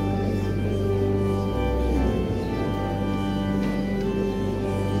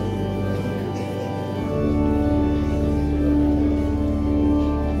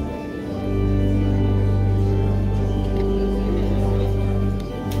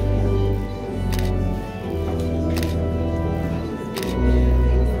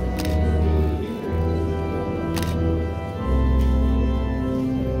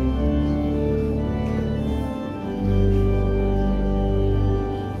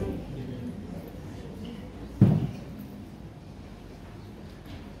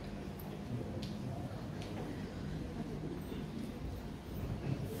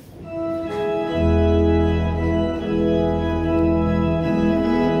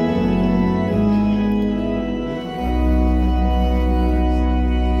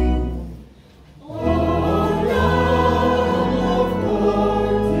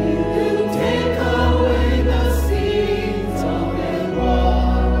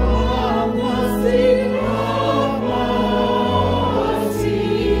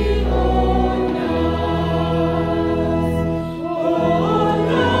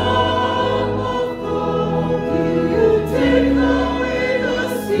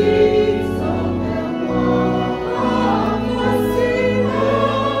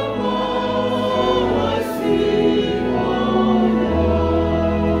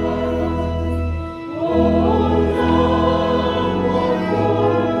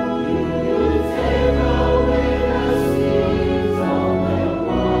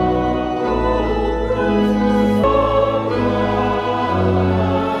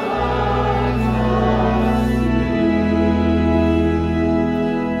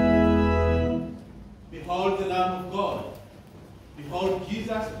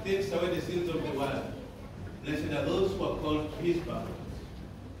 Christ takes away the sins of the world. Blessed are those who are called to his purpose.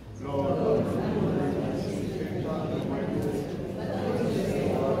 Lord,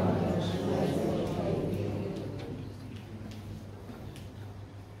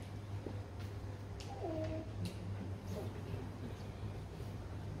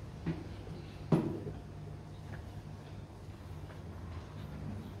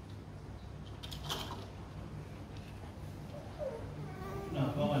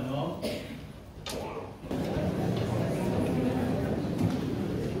 Now, come on, no?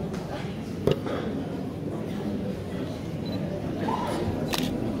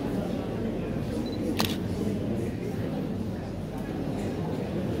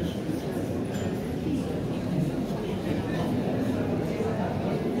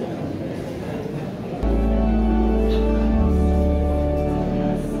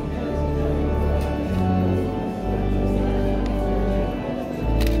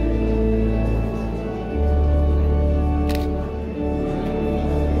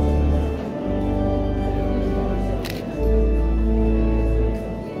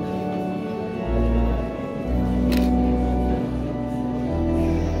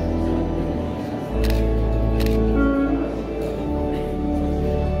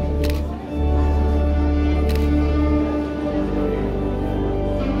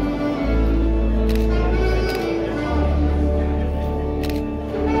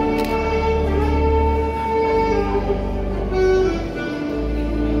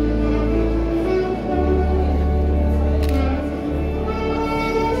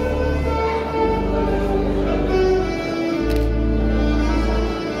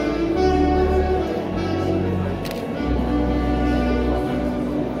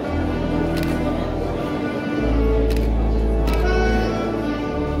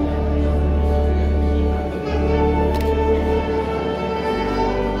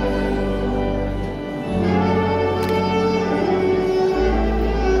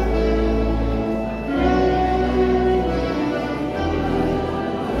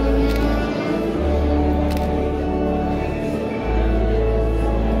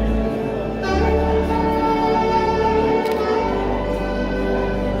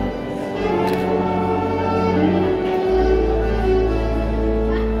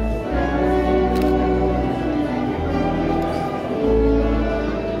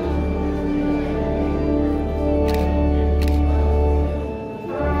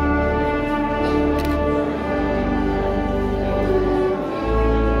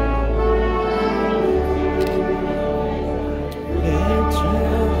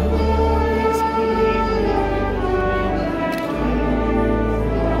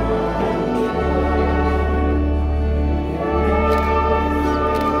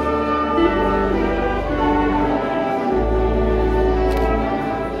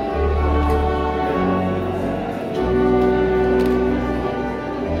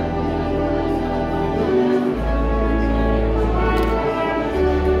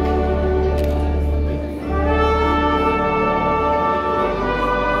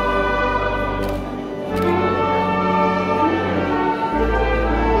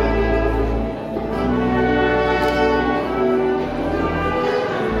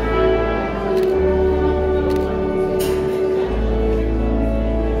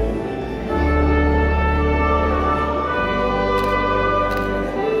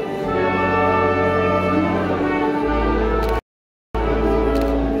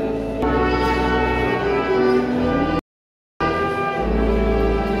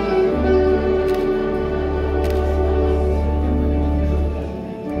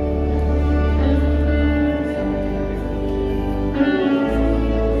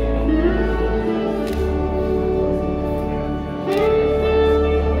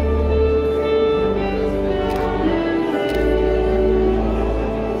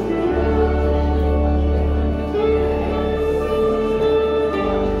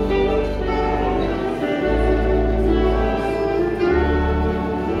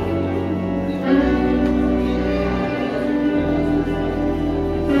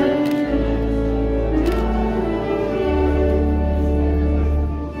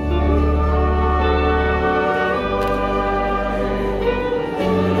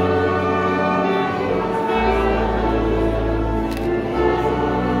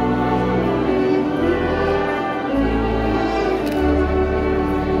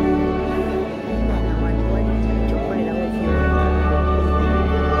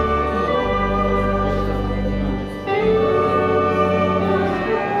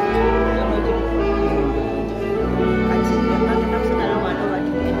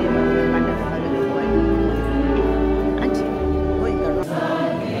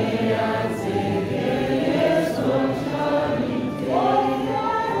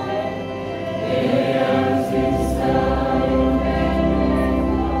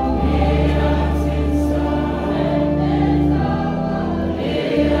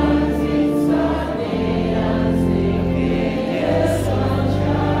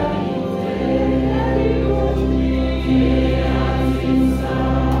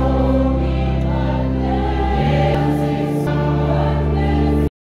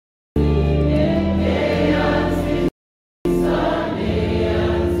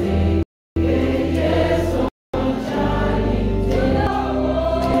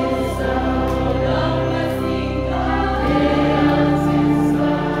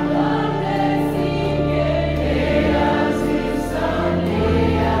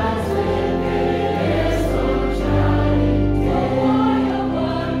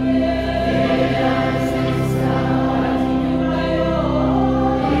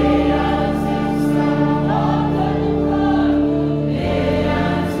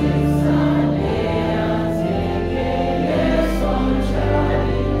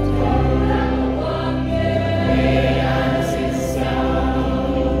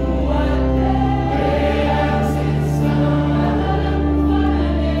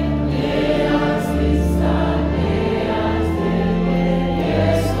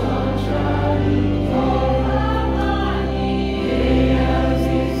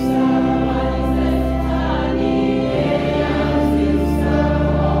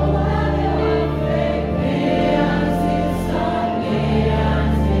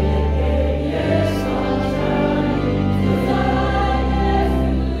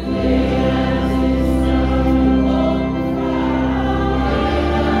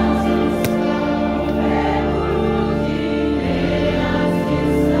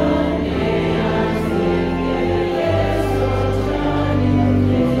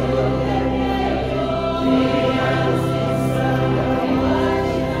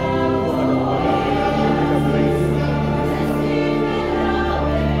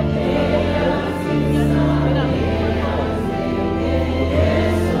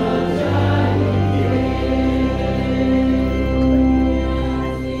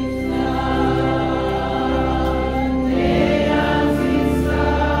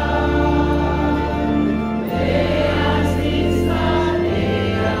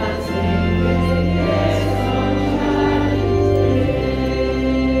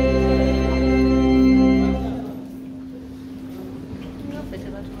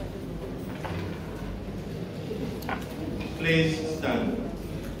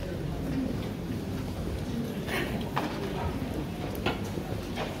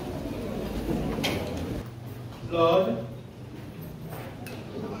 God,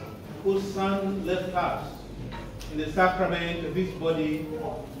 whose Son left us in the sacrament of his body,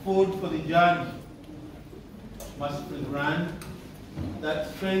 food for the journey, mercifully grant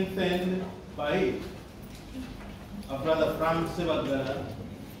that strengthened by it, our brother Frank Masagazi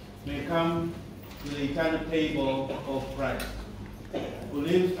may come to the eternal table of Christ, who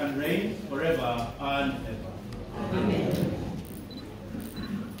lives and reigns forever and ever. Amen.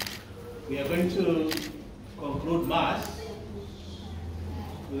 We are going to conclude Mass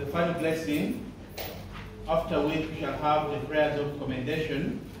with a final blessing, after which we shall have the prayers of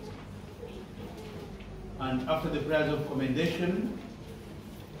commendation. And after the prayers of commendation,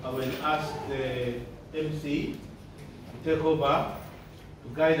 I will ask the MC to take over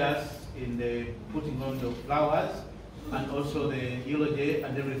to guide us in the putting on the flowers and also the eulogy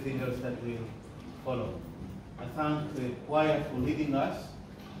and everything else that will follow. I thank the choir for leading us.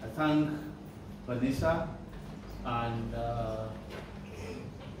 I thank Vanessa and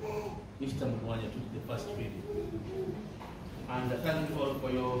Mr. Mwanya took the first reading. And I thank you all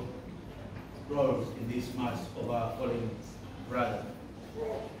for your roles in this Mass of our fallen brother.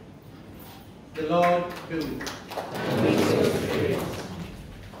 The Lord be with you.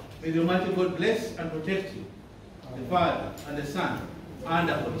 May the Almighty God bless and protect you, the Father and the Son and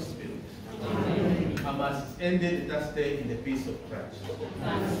the Holy Spirit. Amen. Our Mass is ended. Let us stay in the peace of Christ.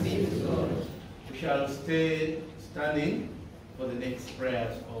 Thanks be to God. We shall stay standing for the next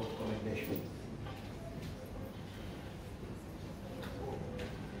prayers of commendation.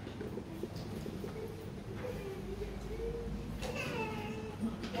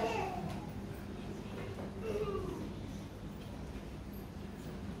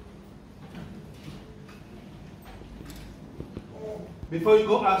 Before we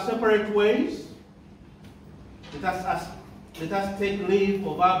go our separate ways, let us take leave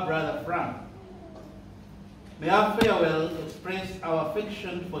of our brother Frank. May our farewell express our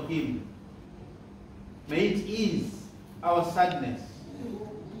affection for him. May it ease our sadness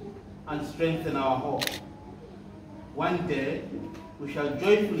and strengthen our hope. One day, we shall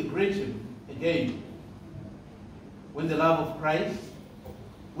joyfully greet him again, when the love of Christ,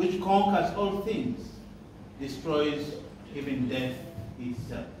 which conquers all things, destroys even death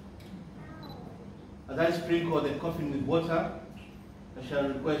itself. As I sprinkle the coffin with water, I shall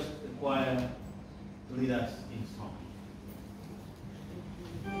request the choir to lead us in song.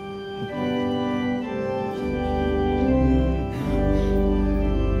 Amen.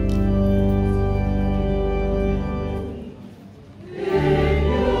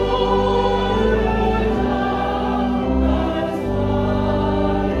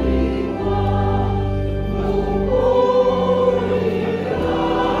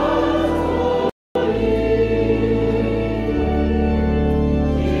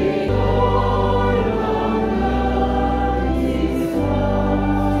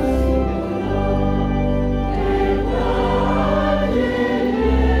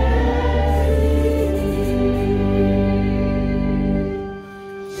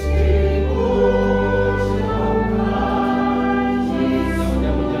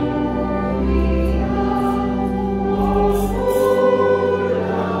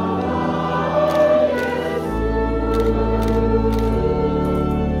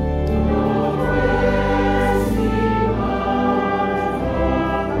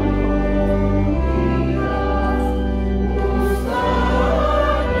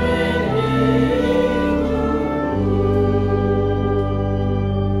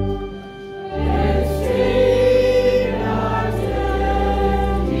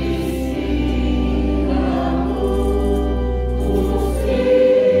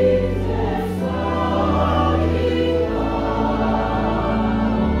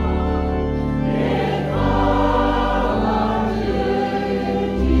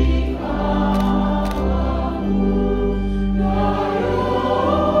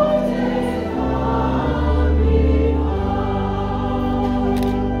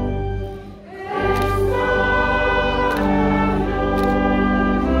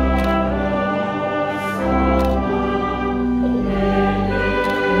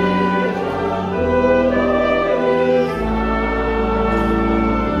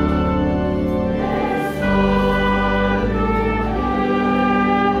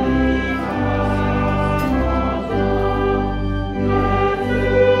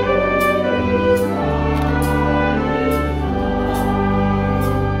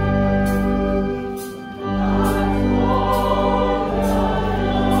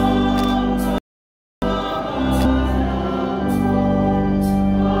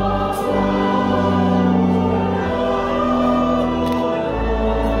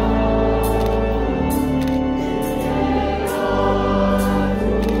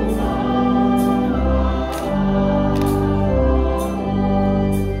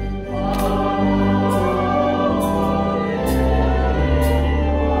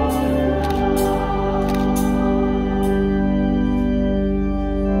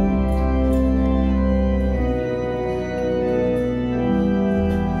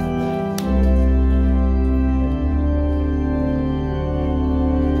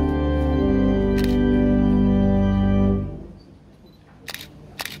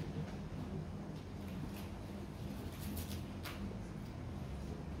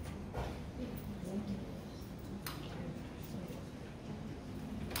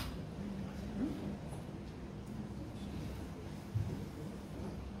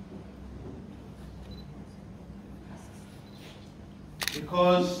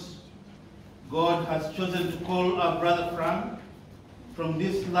 because God has chosen to call our brother Frank from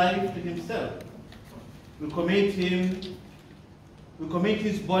this life to himself, we commit his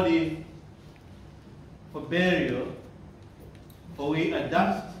body for burial, for we are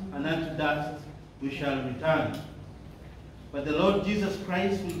dust, and unto dust we shall return. But the Lord Jesus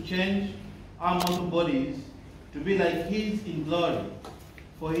Christ will change our mortal bodies to be like his in glory,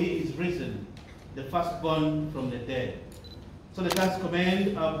 for he is risen, the firstborn from the dead. So let us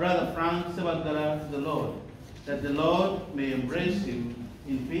commend our brother Frank Masagazi to the Lord, that the Lord may embrace him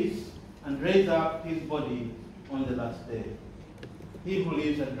in peace and raise up his body on the last day. He who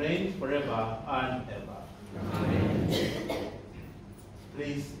lives and reigns forever and ever. Amen.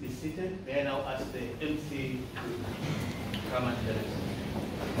 Please be seated. May I now ask the MC to come and tell us.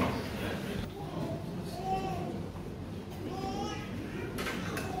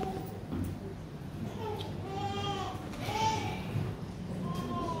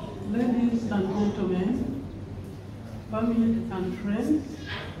 Ladies and gentlemen, family and friends,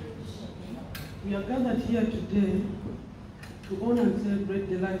 we are gathered here today to honor and celebrate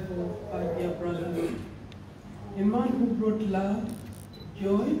the life of our dear brother, a man who brought love,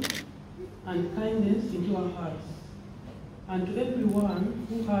 joy, and kindness into our hearts, and to everyone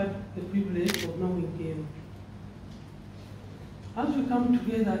who had the privilege of knowing him. As we come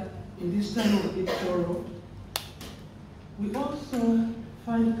together in this time of deep sorrow, we also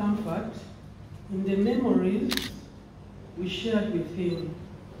find comfort in the memories we shared with him,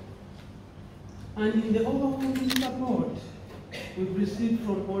 and in the overwhelming support we've received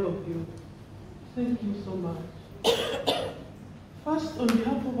from all of you. Thank you so much. First, on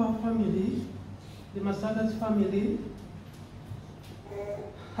behalf of our family, the Masagazi family,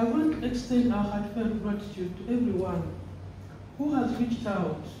 I want to extend our heartfelt gratitude to everyone who has reached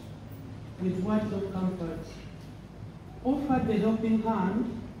out with words of comfort, offered a helping hand,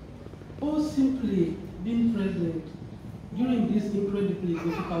 or simply been present during this incredibly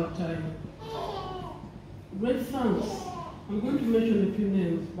difficult time. Great thanks. I'm going to mention a few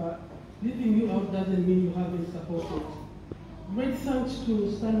names, but leaving you out doesn't mean you haven't supported. Great thanks to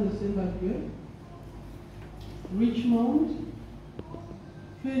Stanley Zimbabwe, Richmond,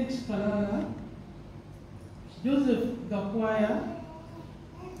 Felix Kalala, Joseph Gakwaya,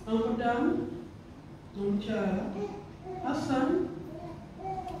 Amadam, Mumchala, Hassan,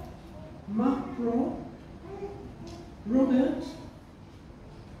 Mark Pro, Robert,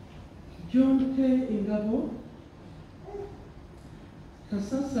 John K. Ingabo,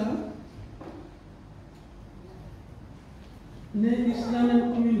 Kasasa, the Islamic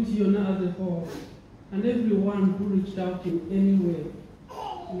community as a whole, and everyone who reached out in any way.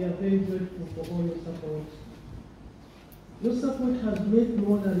 We are very grateful for all your support. Your support has meant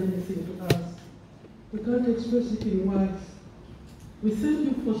more than anything to us. We can't express it in words. We thank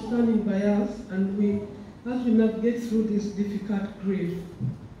you for standing by us, and as we navigate through this difficult grief.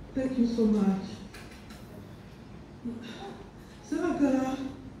 Thank you so much. Masagazi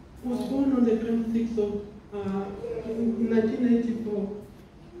was born on the 26th of 1994.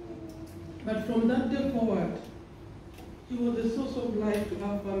 But from that day forward, he was a source of life to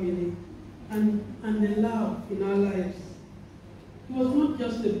our family and a love in our lives. He was not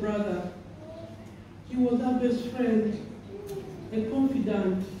just a brother. He was our best friend, a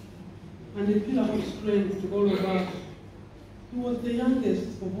confidant, and a pillar of strength to all of us. He was the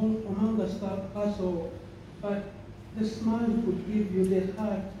youngest of all among us all, but the smile he could give you, the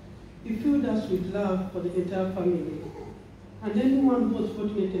heart, he filled us with love for the entire family. And anyone who was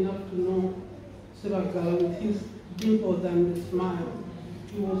fortunate enough to know Masagazi with his dimples and the smile,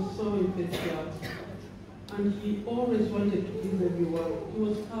 he was so infectious. And he always wanted to please everyone. He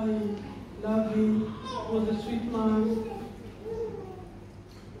was kind, loving, he was a sweet man.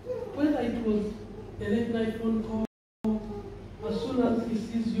 Whether it was a late night phone call, as soon as he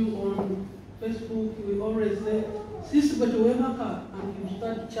sees you on Facebook, he will always say, "Sis, but and he will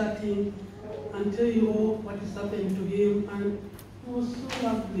start chatting and tell you all what is happening to him." And he was so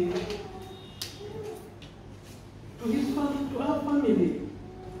lovely. To our family,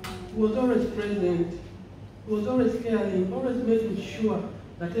 he was always present. He was always caring, always making sure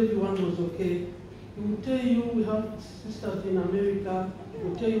that everyone was okay. He would tell you, we have sisters in America, he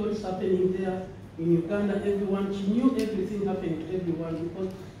would tell you what's happening there. In Uganda, everyone, she knew everything happened to everyone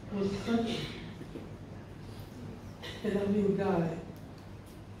because he was such a loving guy.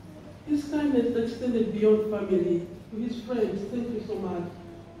 His kindness extended beyond family to his friends. Thank you so much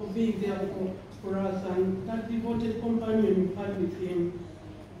for being there for us, and that devoted companion you had with him.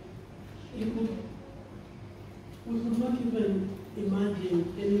 We could not even imagine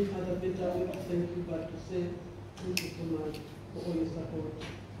any other better way to thank you but to say thank you so much. for all your support.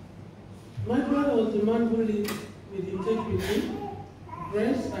 My brother was a man who lived with integrity,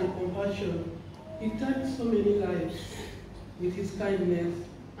 grace, and compassion. He touched so many lives with his kindness,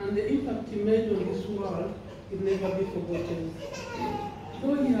 and the impact he made on this world will never be forgotten.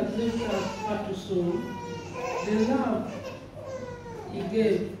 Though he has left us far too soon, the love he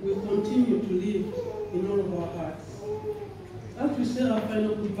gave will continue to live in all of our hearts. As we say our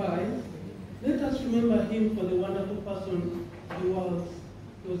final goodbyes, let us remember him for the wonderful person he was.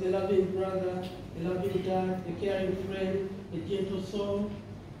 He was a loving brother, a loving dad, a caring friend, a gentle soul,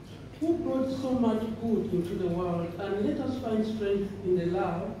 who brought so much good into the world. And let us find strength in the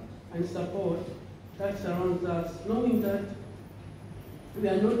love and support that surrounds us, knowing that we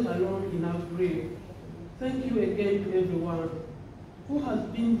are not alone in our grief. Thank you again to everyone who has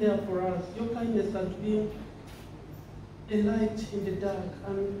been there for us. Your kindness has been a light in the dark,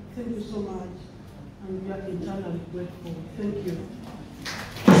 and thank you so much. And we are eternally grateful. Thank you.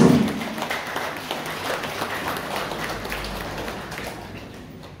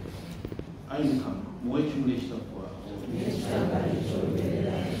 Ainkan, muitos listas por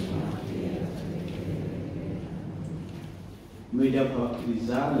media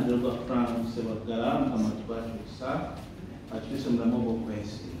pakiliza na joga Frank Masagazi amatubasha sa atwisa mlamobo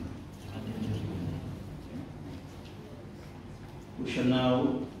kwesi. We shall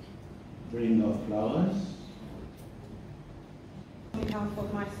now bring our flowers. On behalf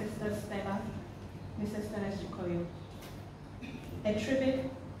of my sister Stella, Mrs. Stella Chikoyo, a tribute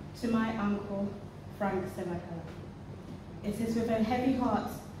to my uncle, Frank Masagazi. It is with a heavy heart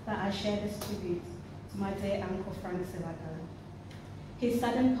that I share this tribute to my dear uncle, Frank Masagazi. His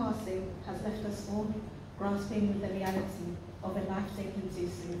sudden passing has left us all grasping with the reality of a life taken too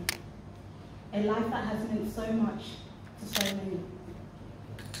soon. A life that has meant so much to so many.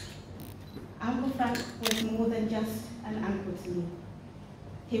 Uncle Frank was more than just an uncle to me.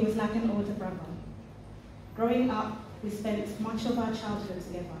 He was like an older brother. Growing up, we spent much of our childhood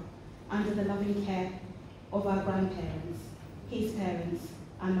together under the loving care of our grandparents, his parents,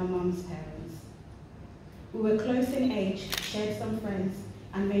 and my mum's parents. We were close in age, shared some friends,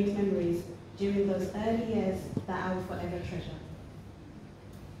 and made memories during those early years that I will forever treasure.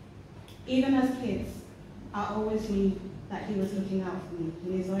 Even as kids, I always knew that he was looking out for me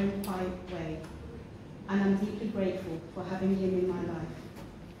in his own quiet way, and I'm deeply grateful for having him in my life.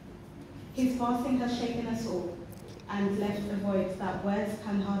 His passing has shaken us all and left a void that words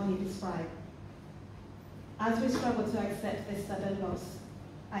can hardly describe. As we struggle to accept this sudden loss,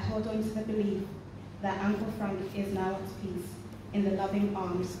 I hold on to the belief that Uncle Frank is now at peace in the loving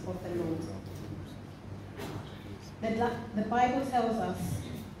arms of the Lord. The Bible tells us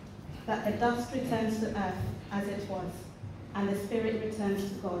that the dust returns to earth as it was, and the spirit returns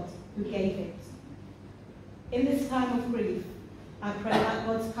to God who gave it. In this time of grief, I pray that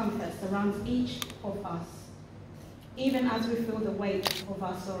God's comfort surrounds each of us, even as we feel the weight of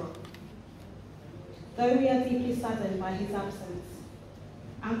our sorrow. Though we are deeply saddened by his absence,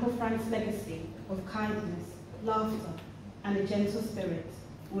 Uncle Frank's legacy of kindness, laughter, and a gentle spirit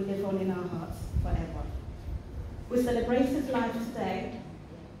will live on in our hearts forever. We celebrate his life today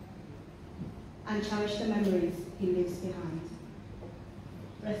and cherish the memories he leaves behind.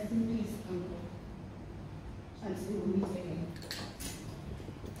 Rest in peace, Uncle, until we meet again.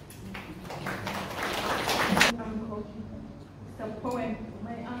 Uncle, it's a poem for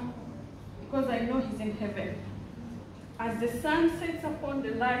my uncle, because I know he's in heaven. As the sun sets upon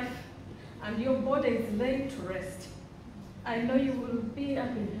the life and your body is laid to rest, I know you will be up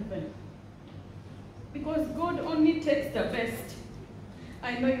in heaven. Because God only takes the best.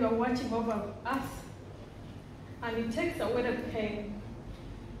 I know you are watching over us, and it takes away the pain.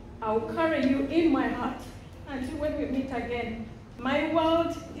 I will carry you in my heart until when we meet again. My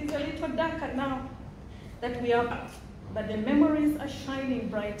world is a little darker now that we are back, but the memories are shining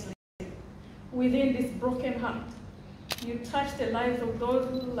brightly within this broken heart. You touched the lives of those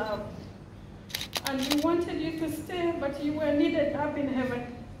who love, and we wanted you to stay, but you were needed up in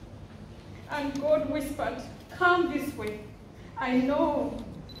heaven. And God whispered, come this way. I know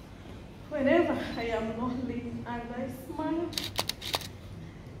whenever I am lonely and I smile,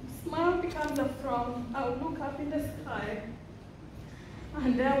 smile becomes a frown. I'll look up in the sky,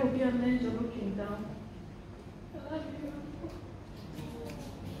 and there will be an angel looking down. I love you.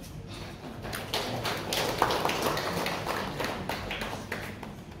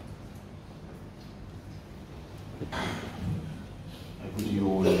 I put you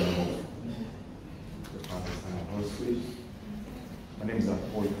all in the Father, Son, and Holy Spirit. My name is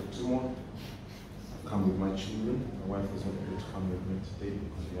Paul Katumon. I've come with my children. My wife was not able to come with me today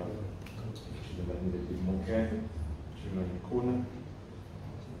because we have children that need a bit more care. children in the corner.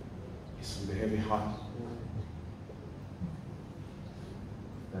 It's with a heavy heart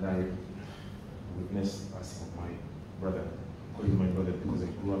that I witnessed the passing of my brother. I call him my brother because I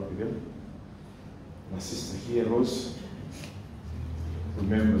grew up with him. My sister here, Rose,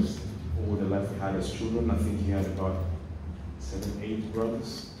 remembers all the life we had as children. I think he had about 7, 8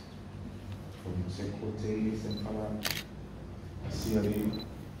 brothers from Sekote, Sempala, Asiali,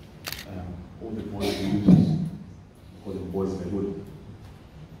 all the boys we used, all the boys in the hood.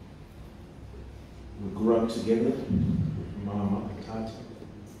 We grew up together with Mama and Tati,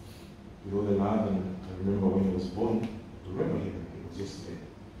 with all the love, and I remember when he was born, I remember him, it was yesterday.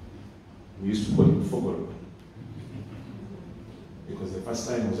 We used to call him Fogoro, because the first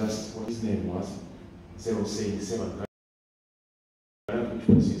time I was asked what his name was, instead of saying Seven, which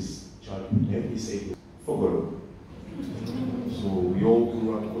was his childhood name, he said Fogoro. So we all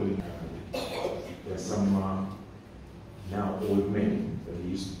grew up calling him. There are some now old men that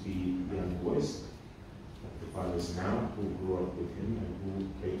used to be young boys, like the fathers now, who grew up with him and who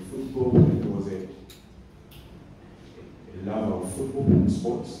played football, and he was a lover of football and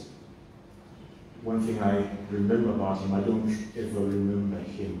sports. One thing I remember about him, I don't ever remember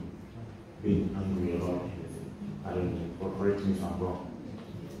him being angry about anything. I don't know, but correct me if I'm wrong.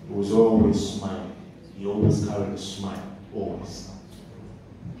 He was always smiling. He always carried a smile, always.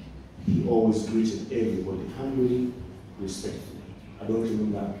 He always greeted everybody humbly, respectfully. I don't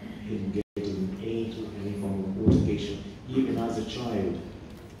remember him getting any form of altercation. Even as a child,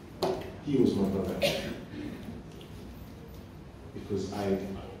 he was my brother. Because our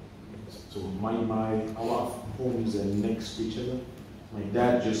homes are next to each other. My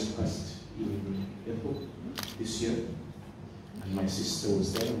dad just passed in April this year, and my sister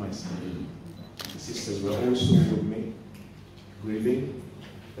was there. My sisters were also with me, grieving,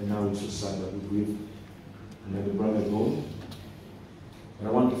 and now it's so sad that we grieve another brother gone. And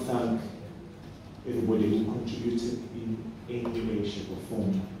I want to thank everybody who contributed in any way, shape, or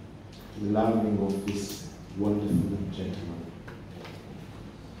form to the loving of this wonderful gentleman.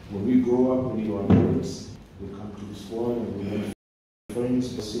 When we grow up, we need our parents, we come to this world and we have friends,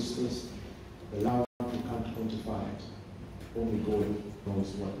 sisters, the love we can't quantify it. Only God knows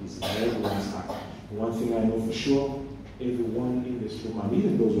what is in everyone's heart. And one thing I know for sure, everyone in this room, and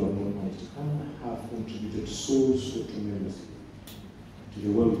even those who are not knowledge, have contributed so tremendously to the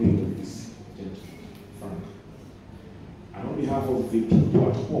well-being of this gentleman, Frank. And on behalf of the people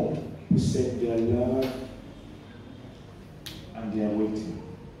at home who send their love and they are waiting,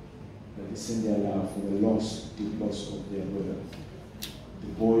 that they send their love for the deep loss of their brother, the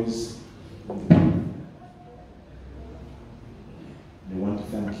boys of the group. They want to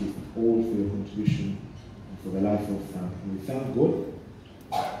thank you all for your contribution and for the life of Frank. And we thank God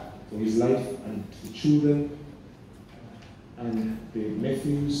for his life and the children and the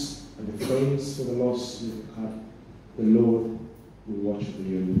nephews and the friends for the loss you have. The Lord will watch over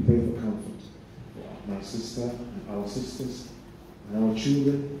you. We pray for comfort for my sister and our sisters and our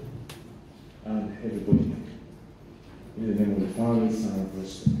children and everybody. In the name of the Father, the Son, and the Holy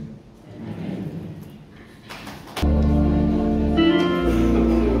Spirit. Amen.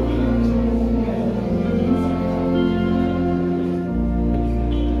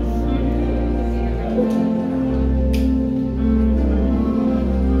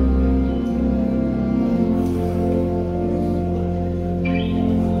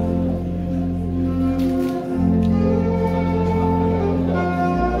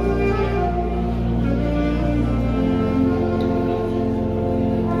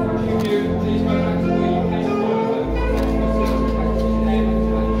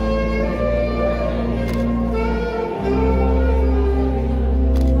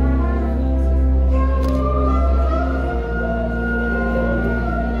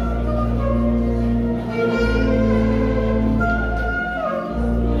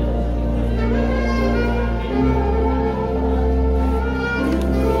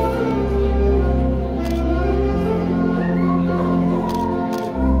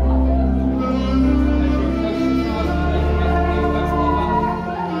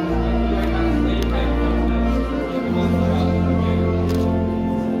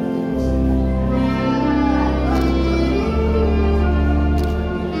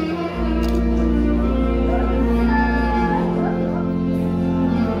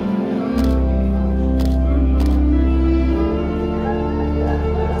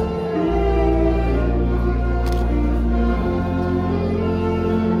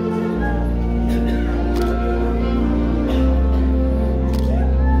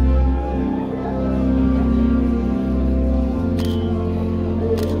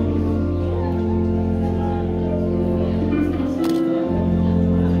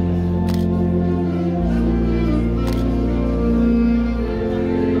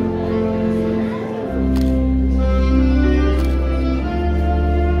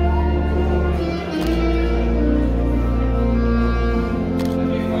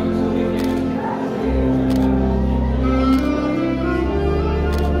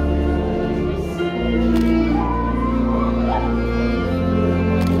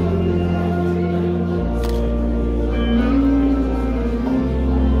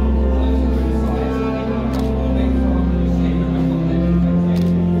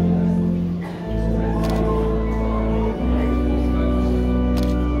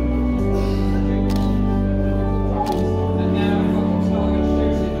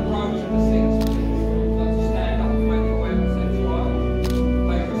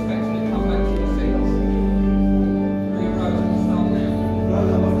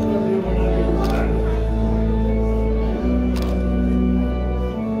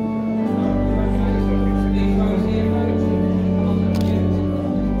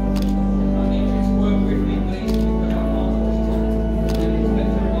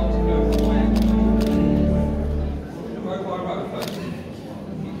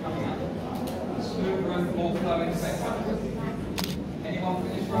 time for more flowing section. Anyone for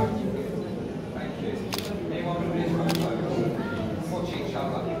this row? Thank you. Anyone for this row? Watch each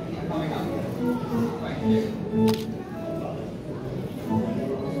other. Coming up. Thank you.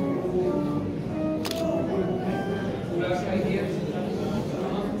 All okay here?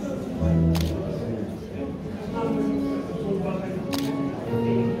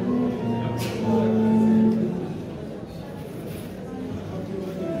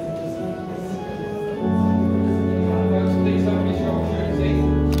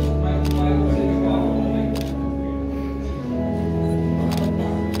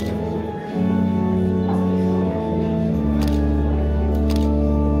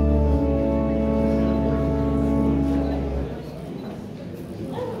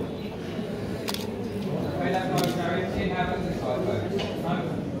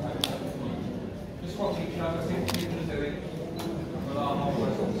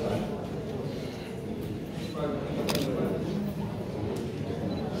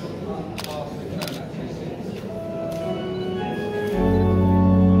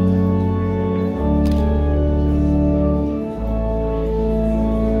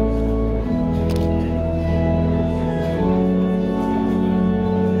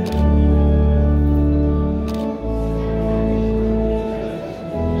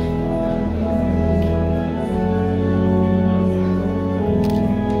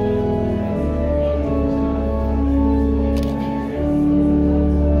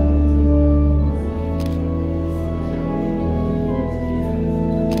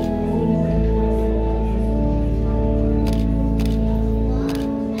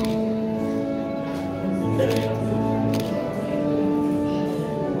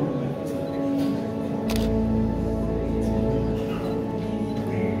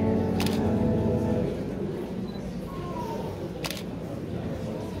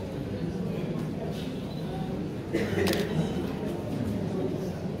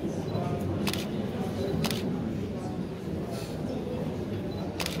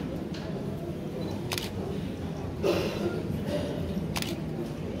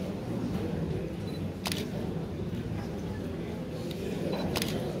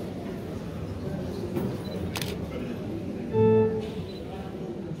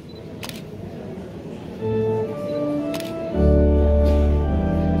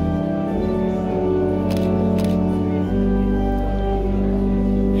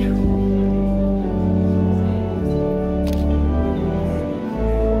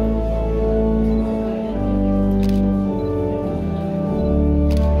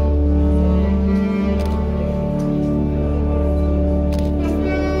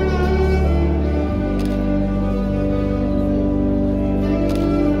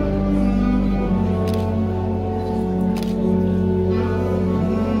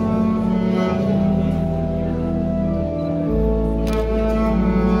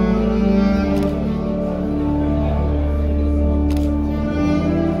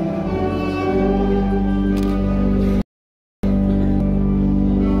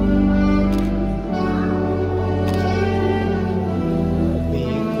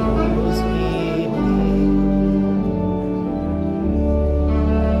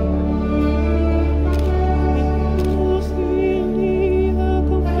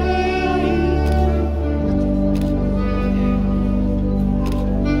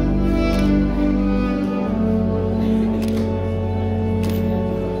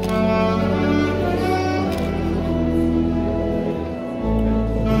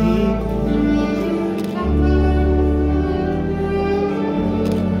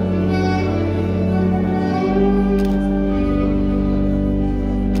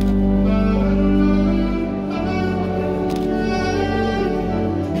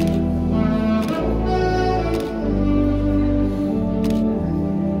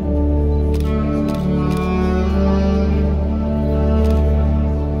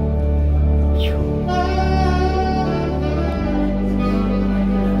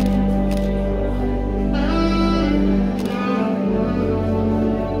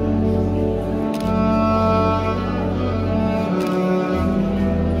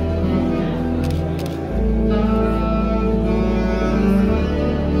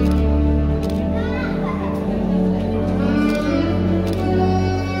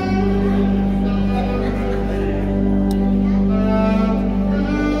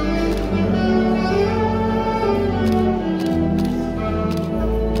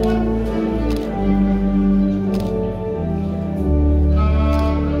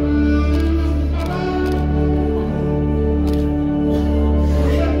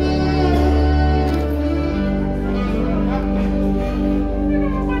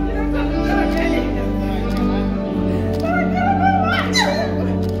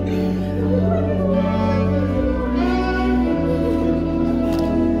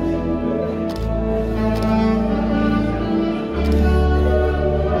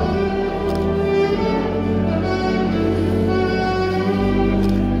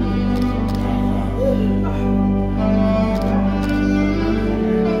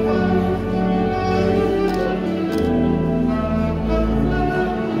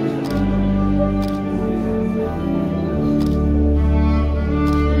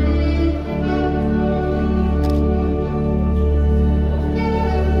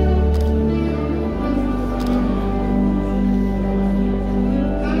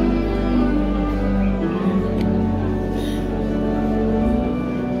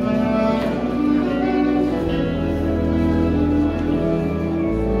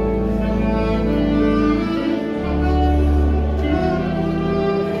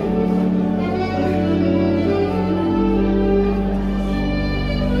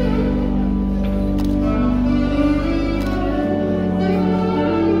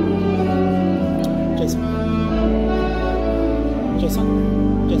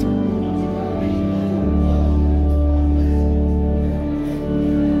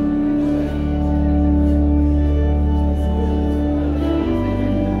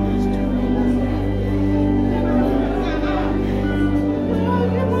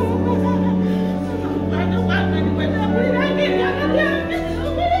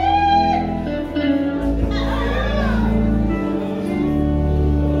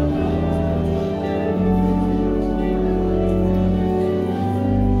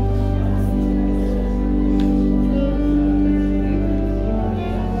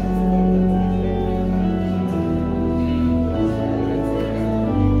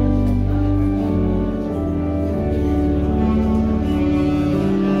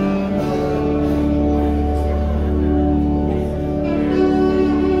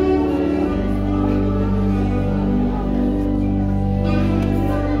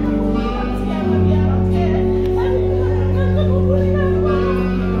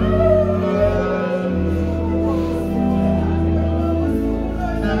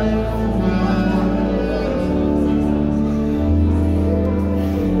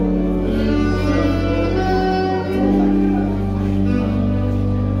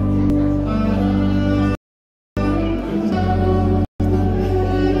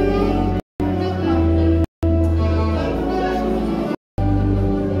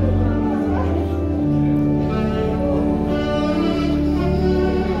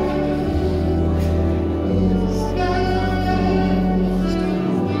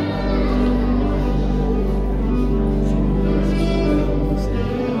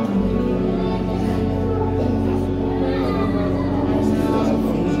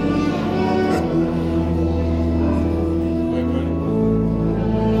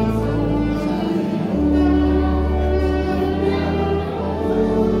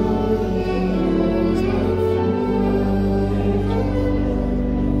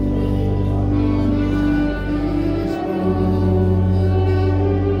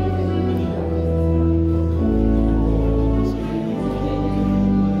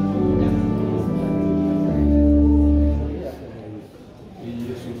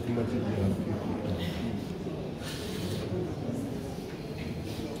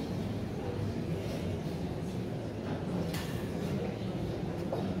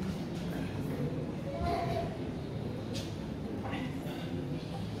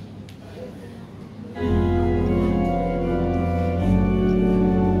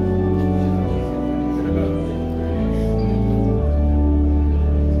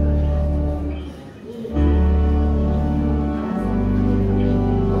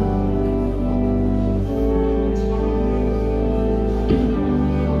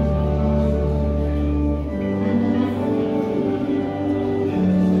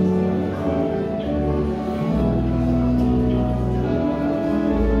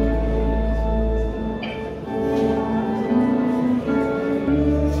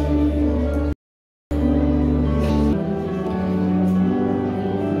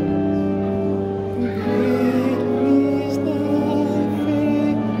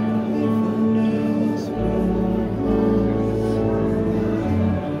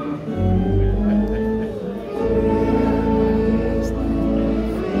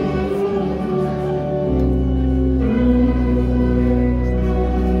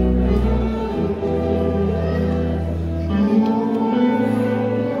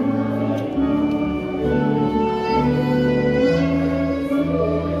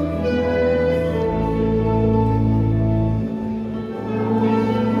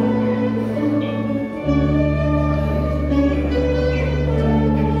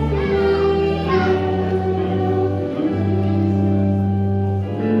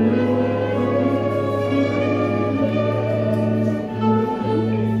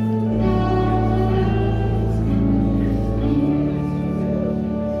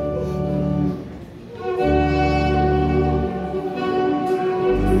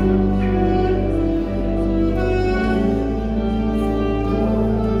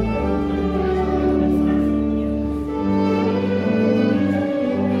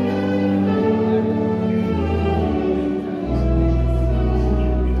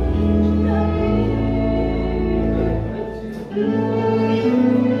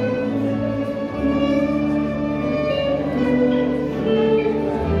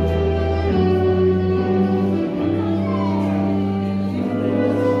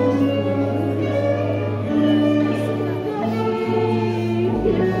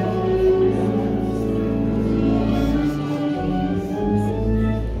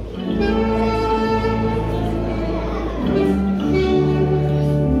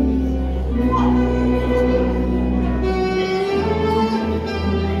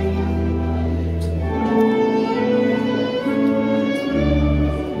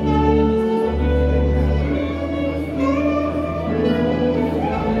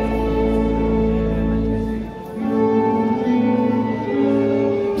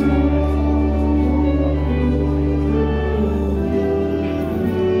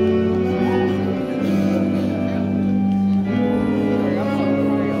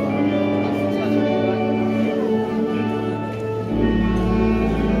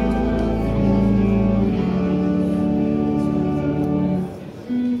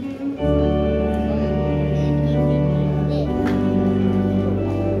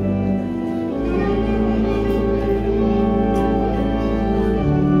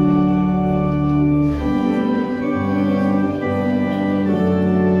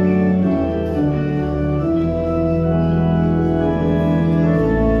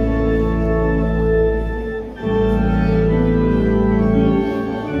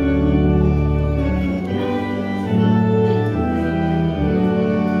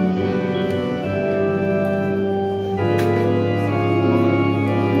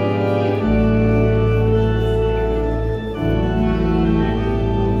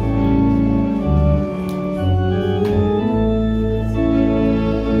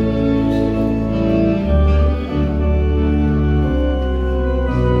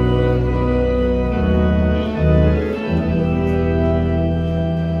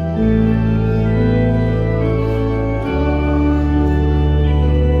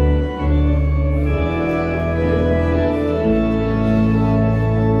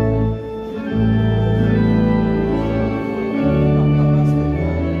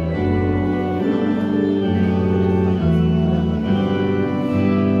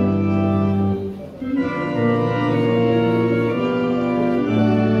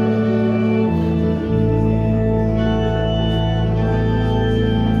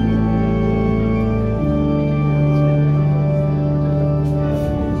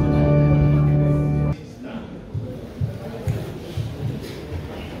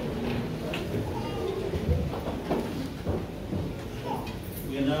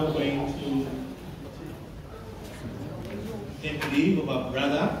 now going to take leave of our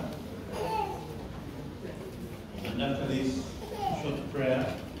brother. And after this short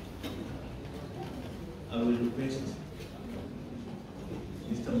prayer, I will request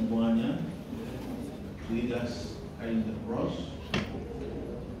Mr. Mbwanya to lead us carrying the cross.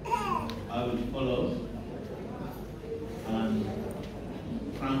 I will follow, and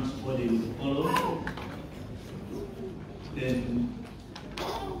Frank's body will follow. Then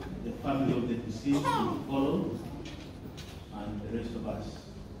the family of the deceased will follow, and the rest of us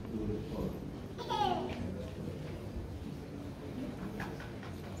will follow.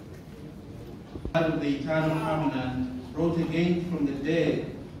 Of the eternal covenant, brought again from the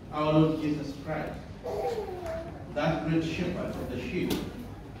dead, our Lord Jesus Christ, that great shepherd of the sheep,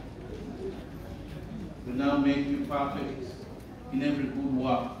 will now make you perfect in every good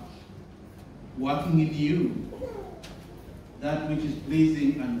work, working in you that which is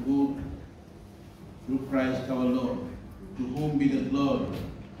pleasing and good through Christ our Lord, to whom be the glory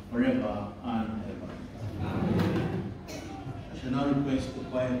forever and ever. Amen. I shall now request the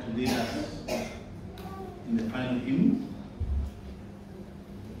choir to lead us in the final hymn.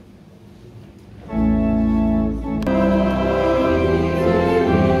 Thank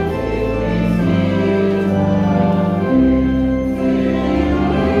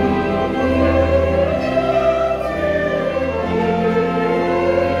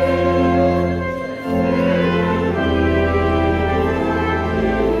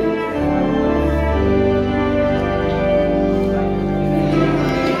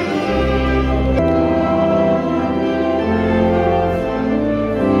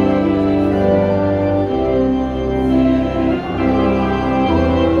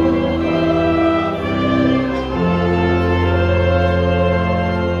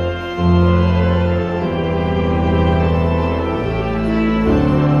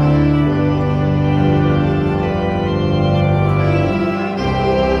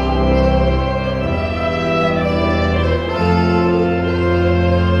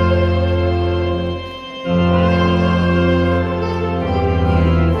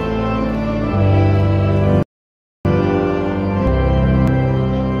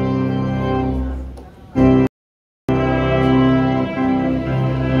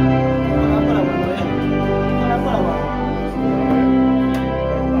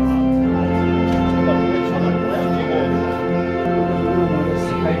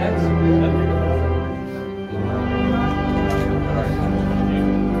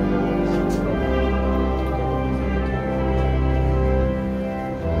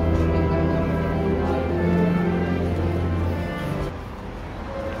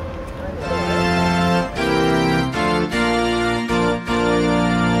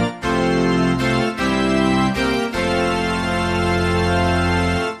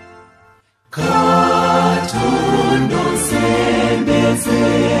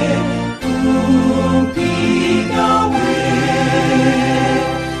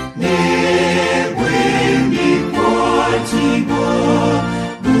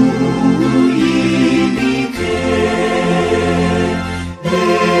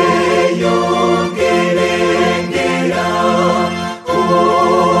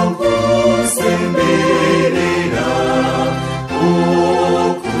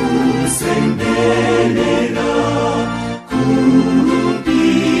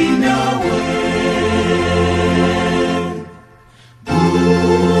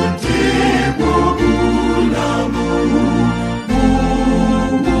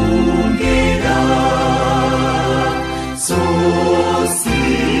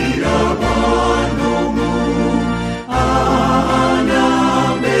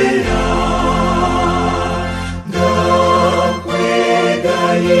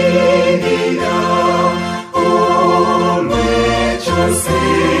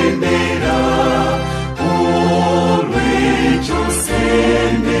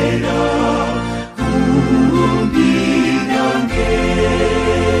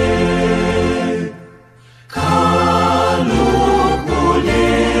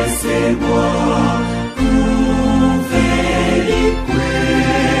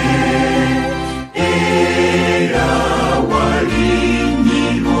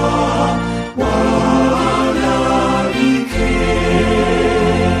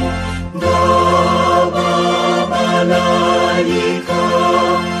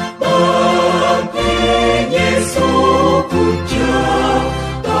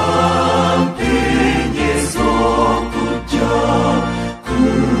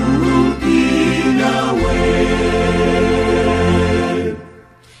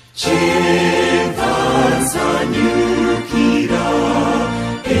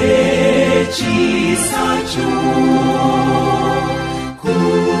chisa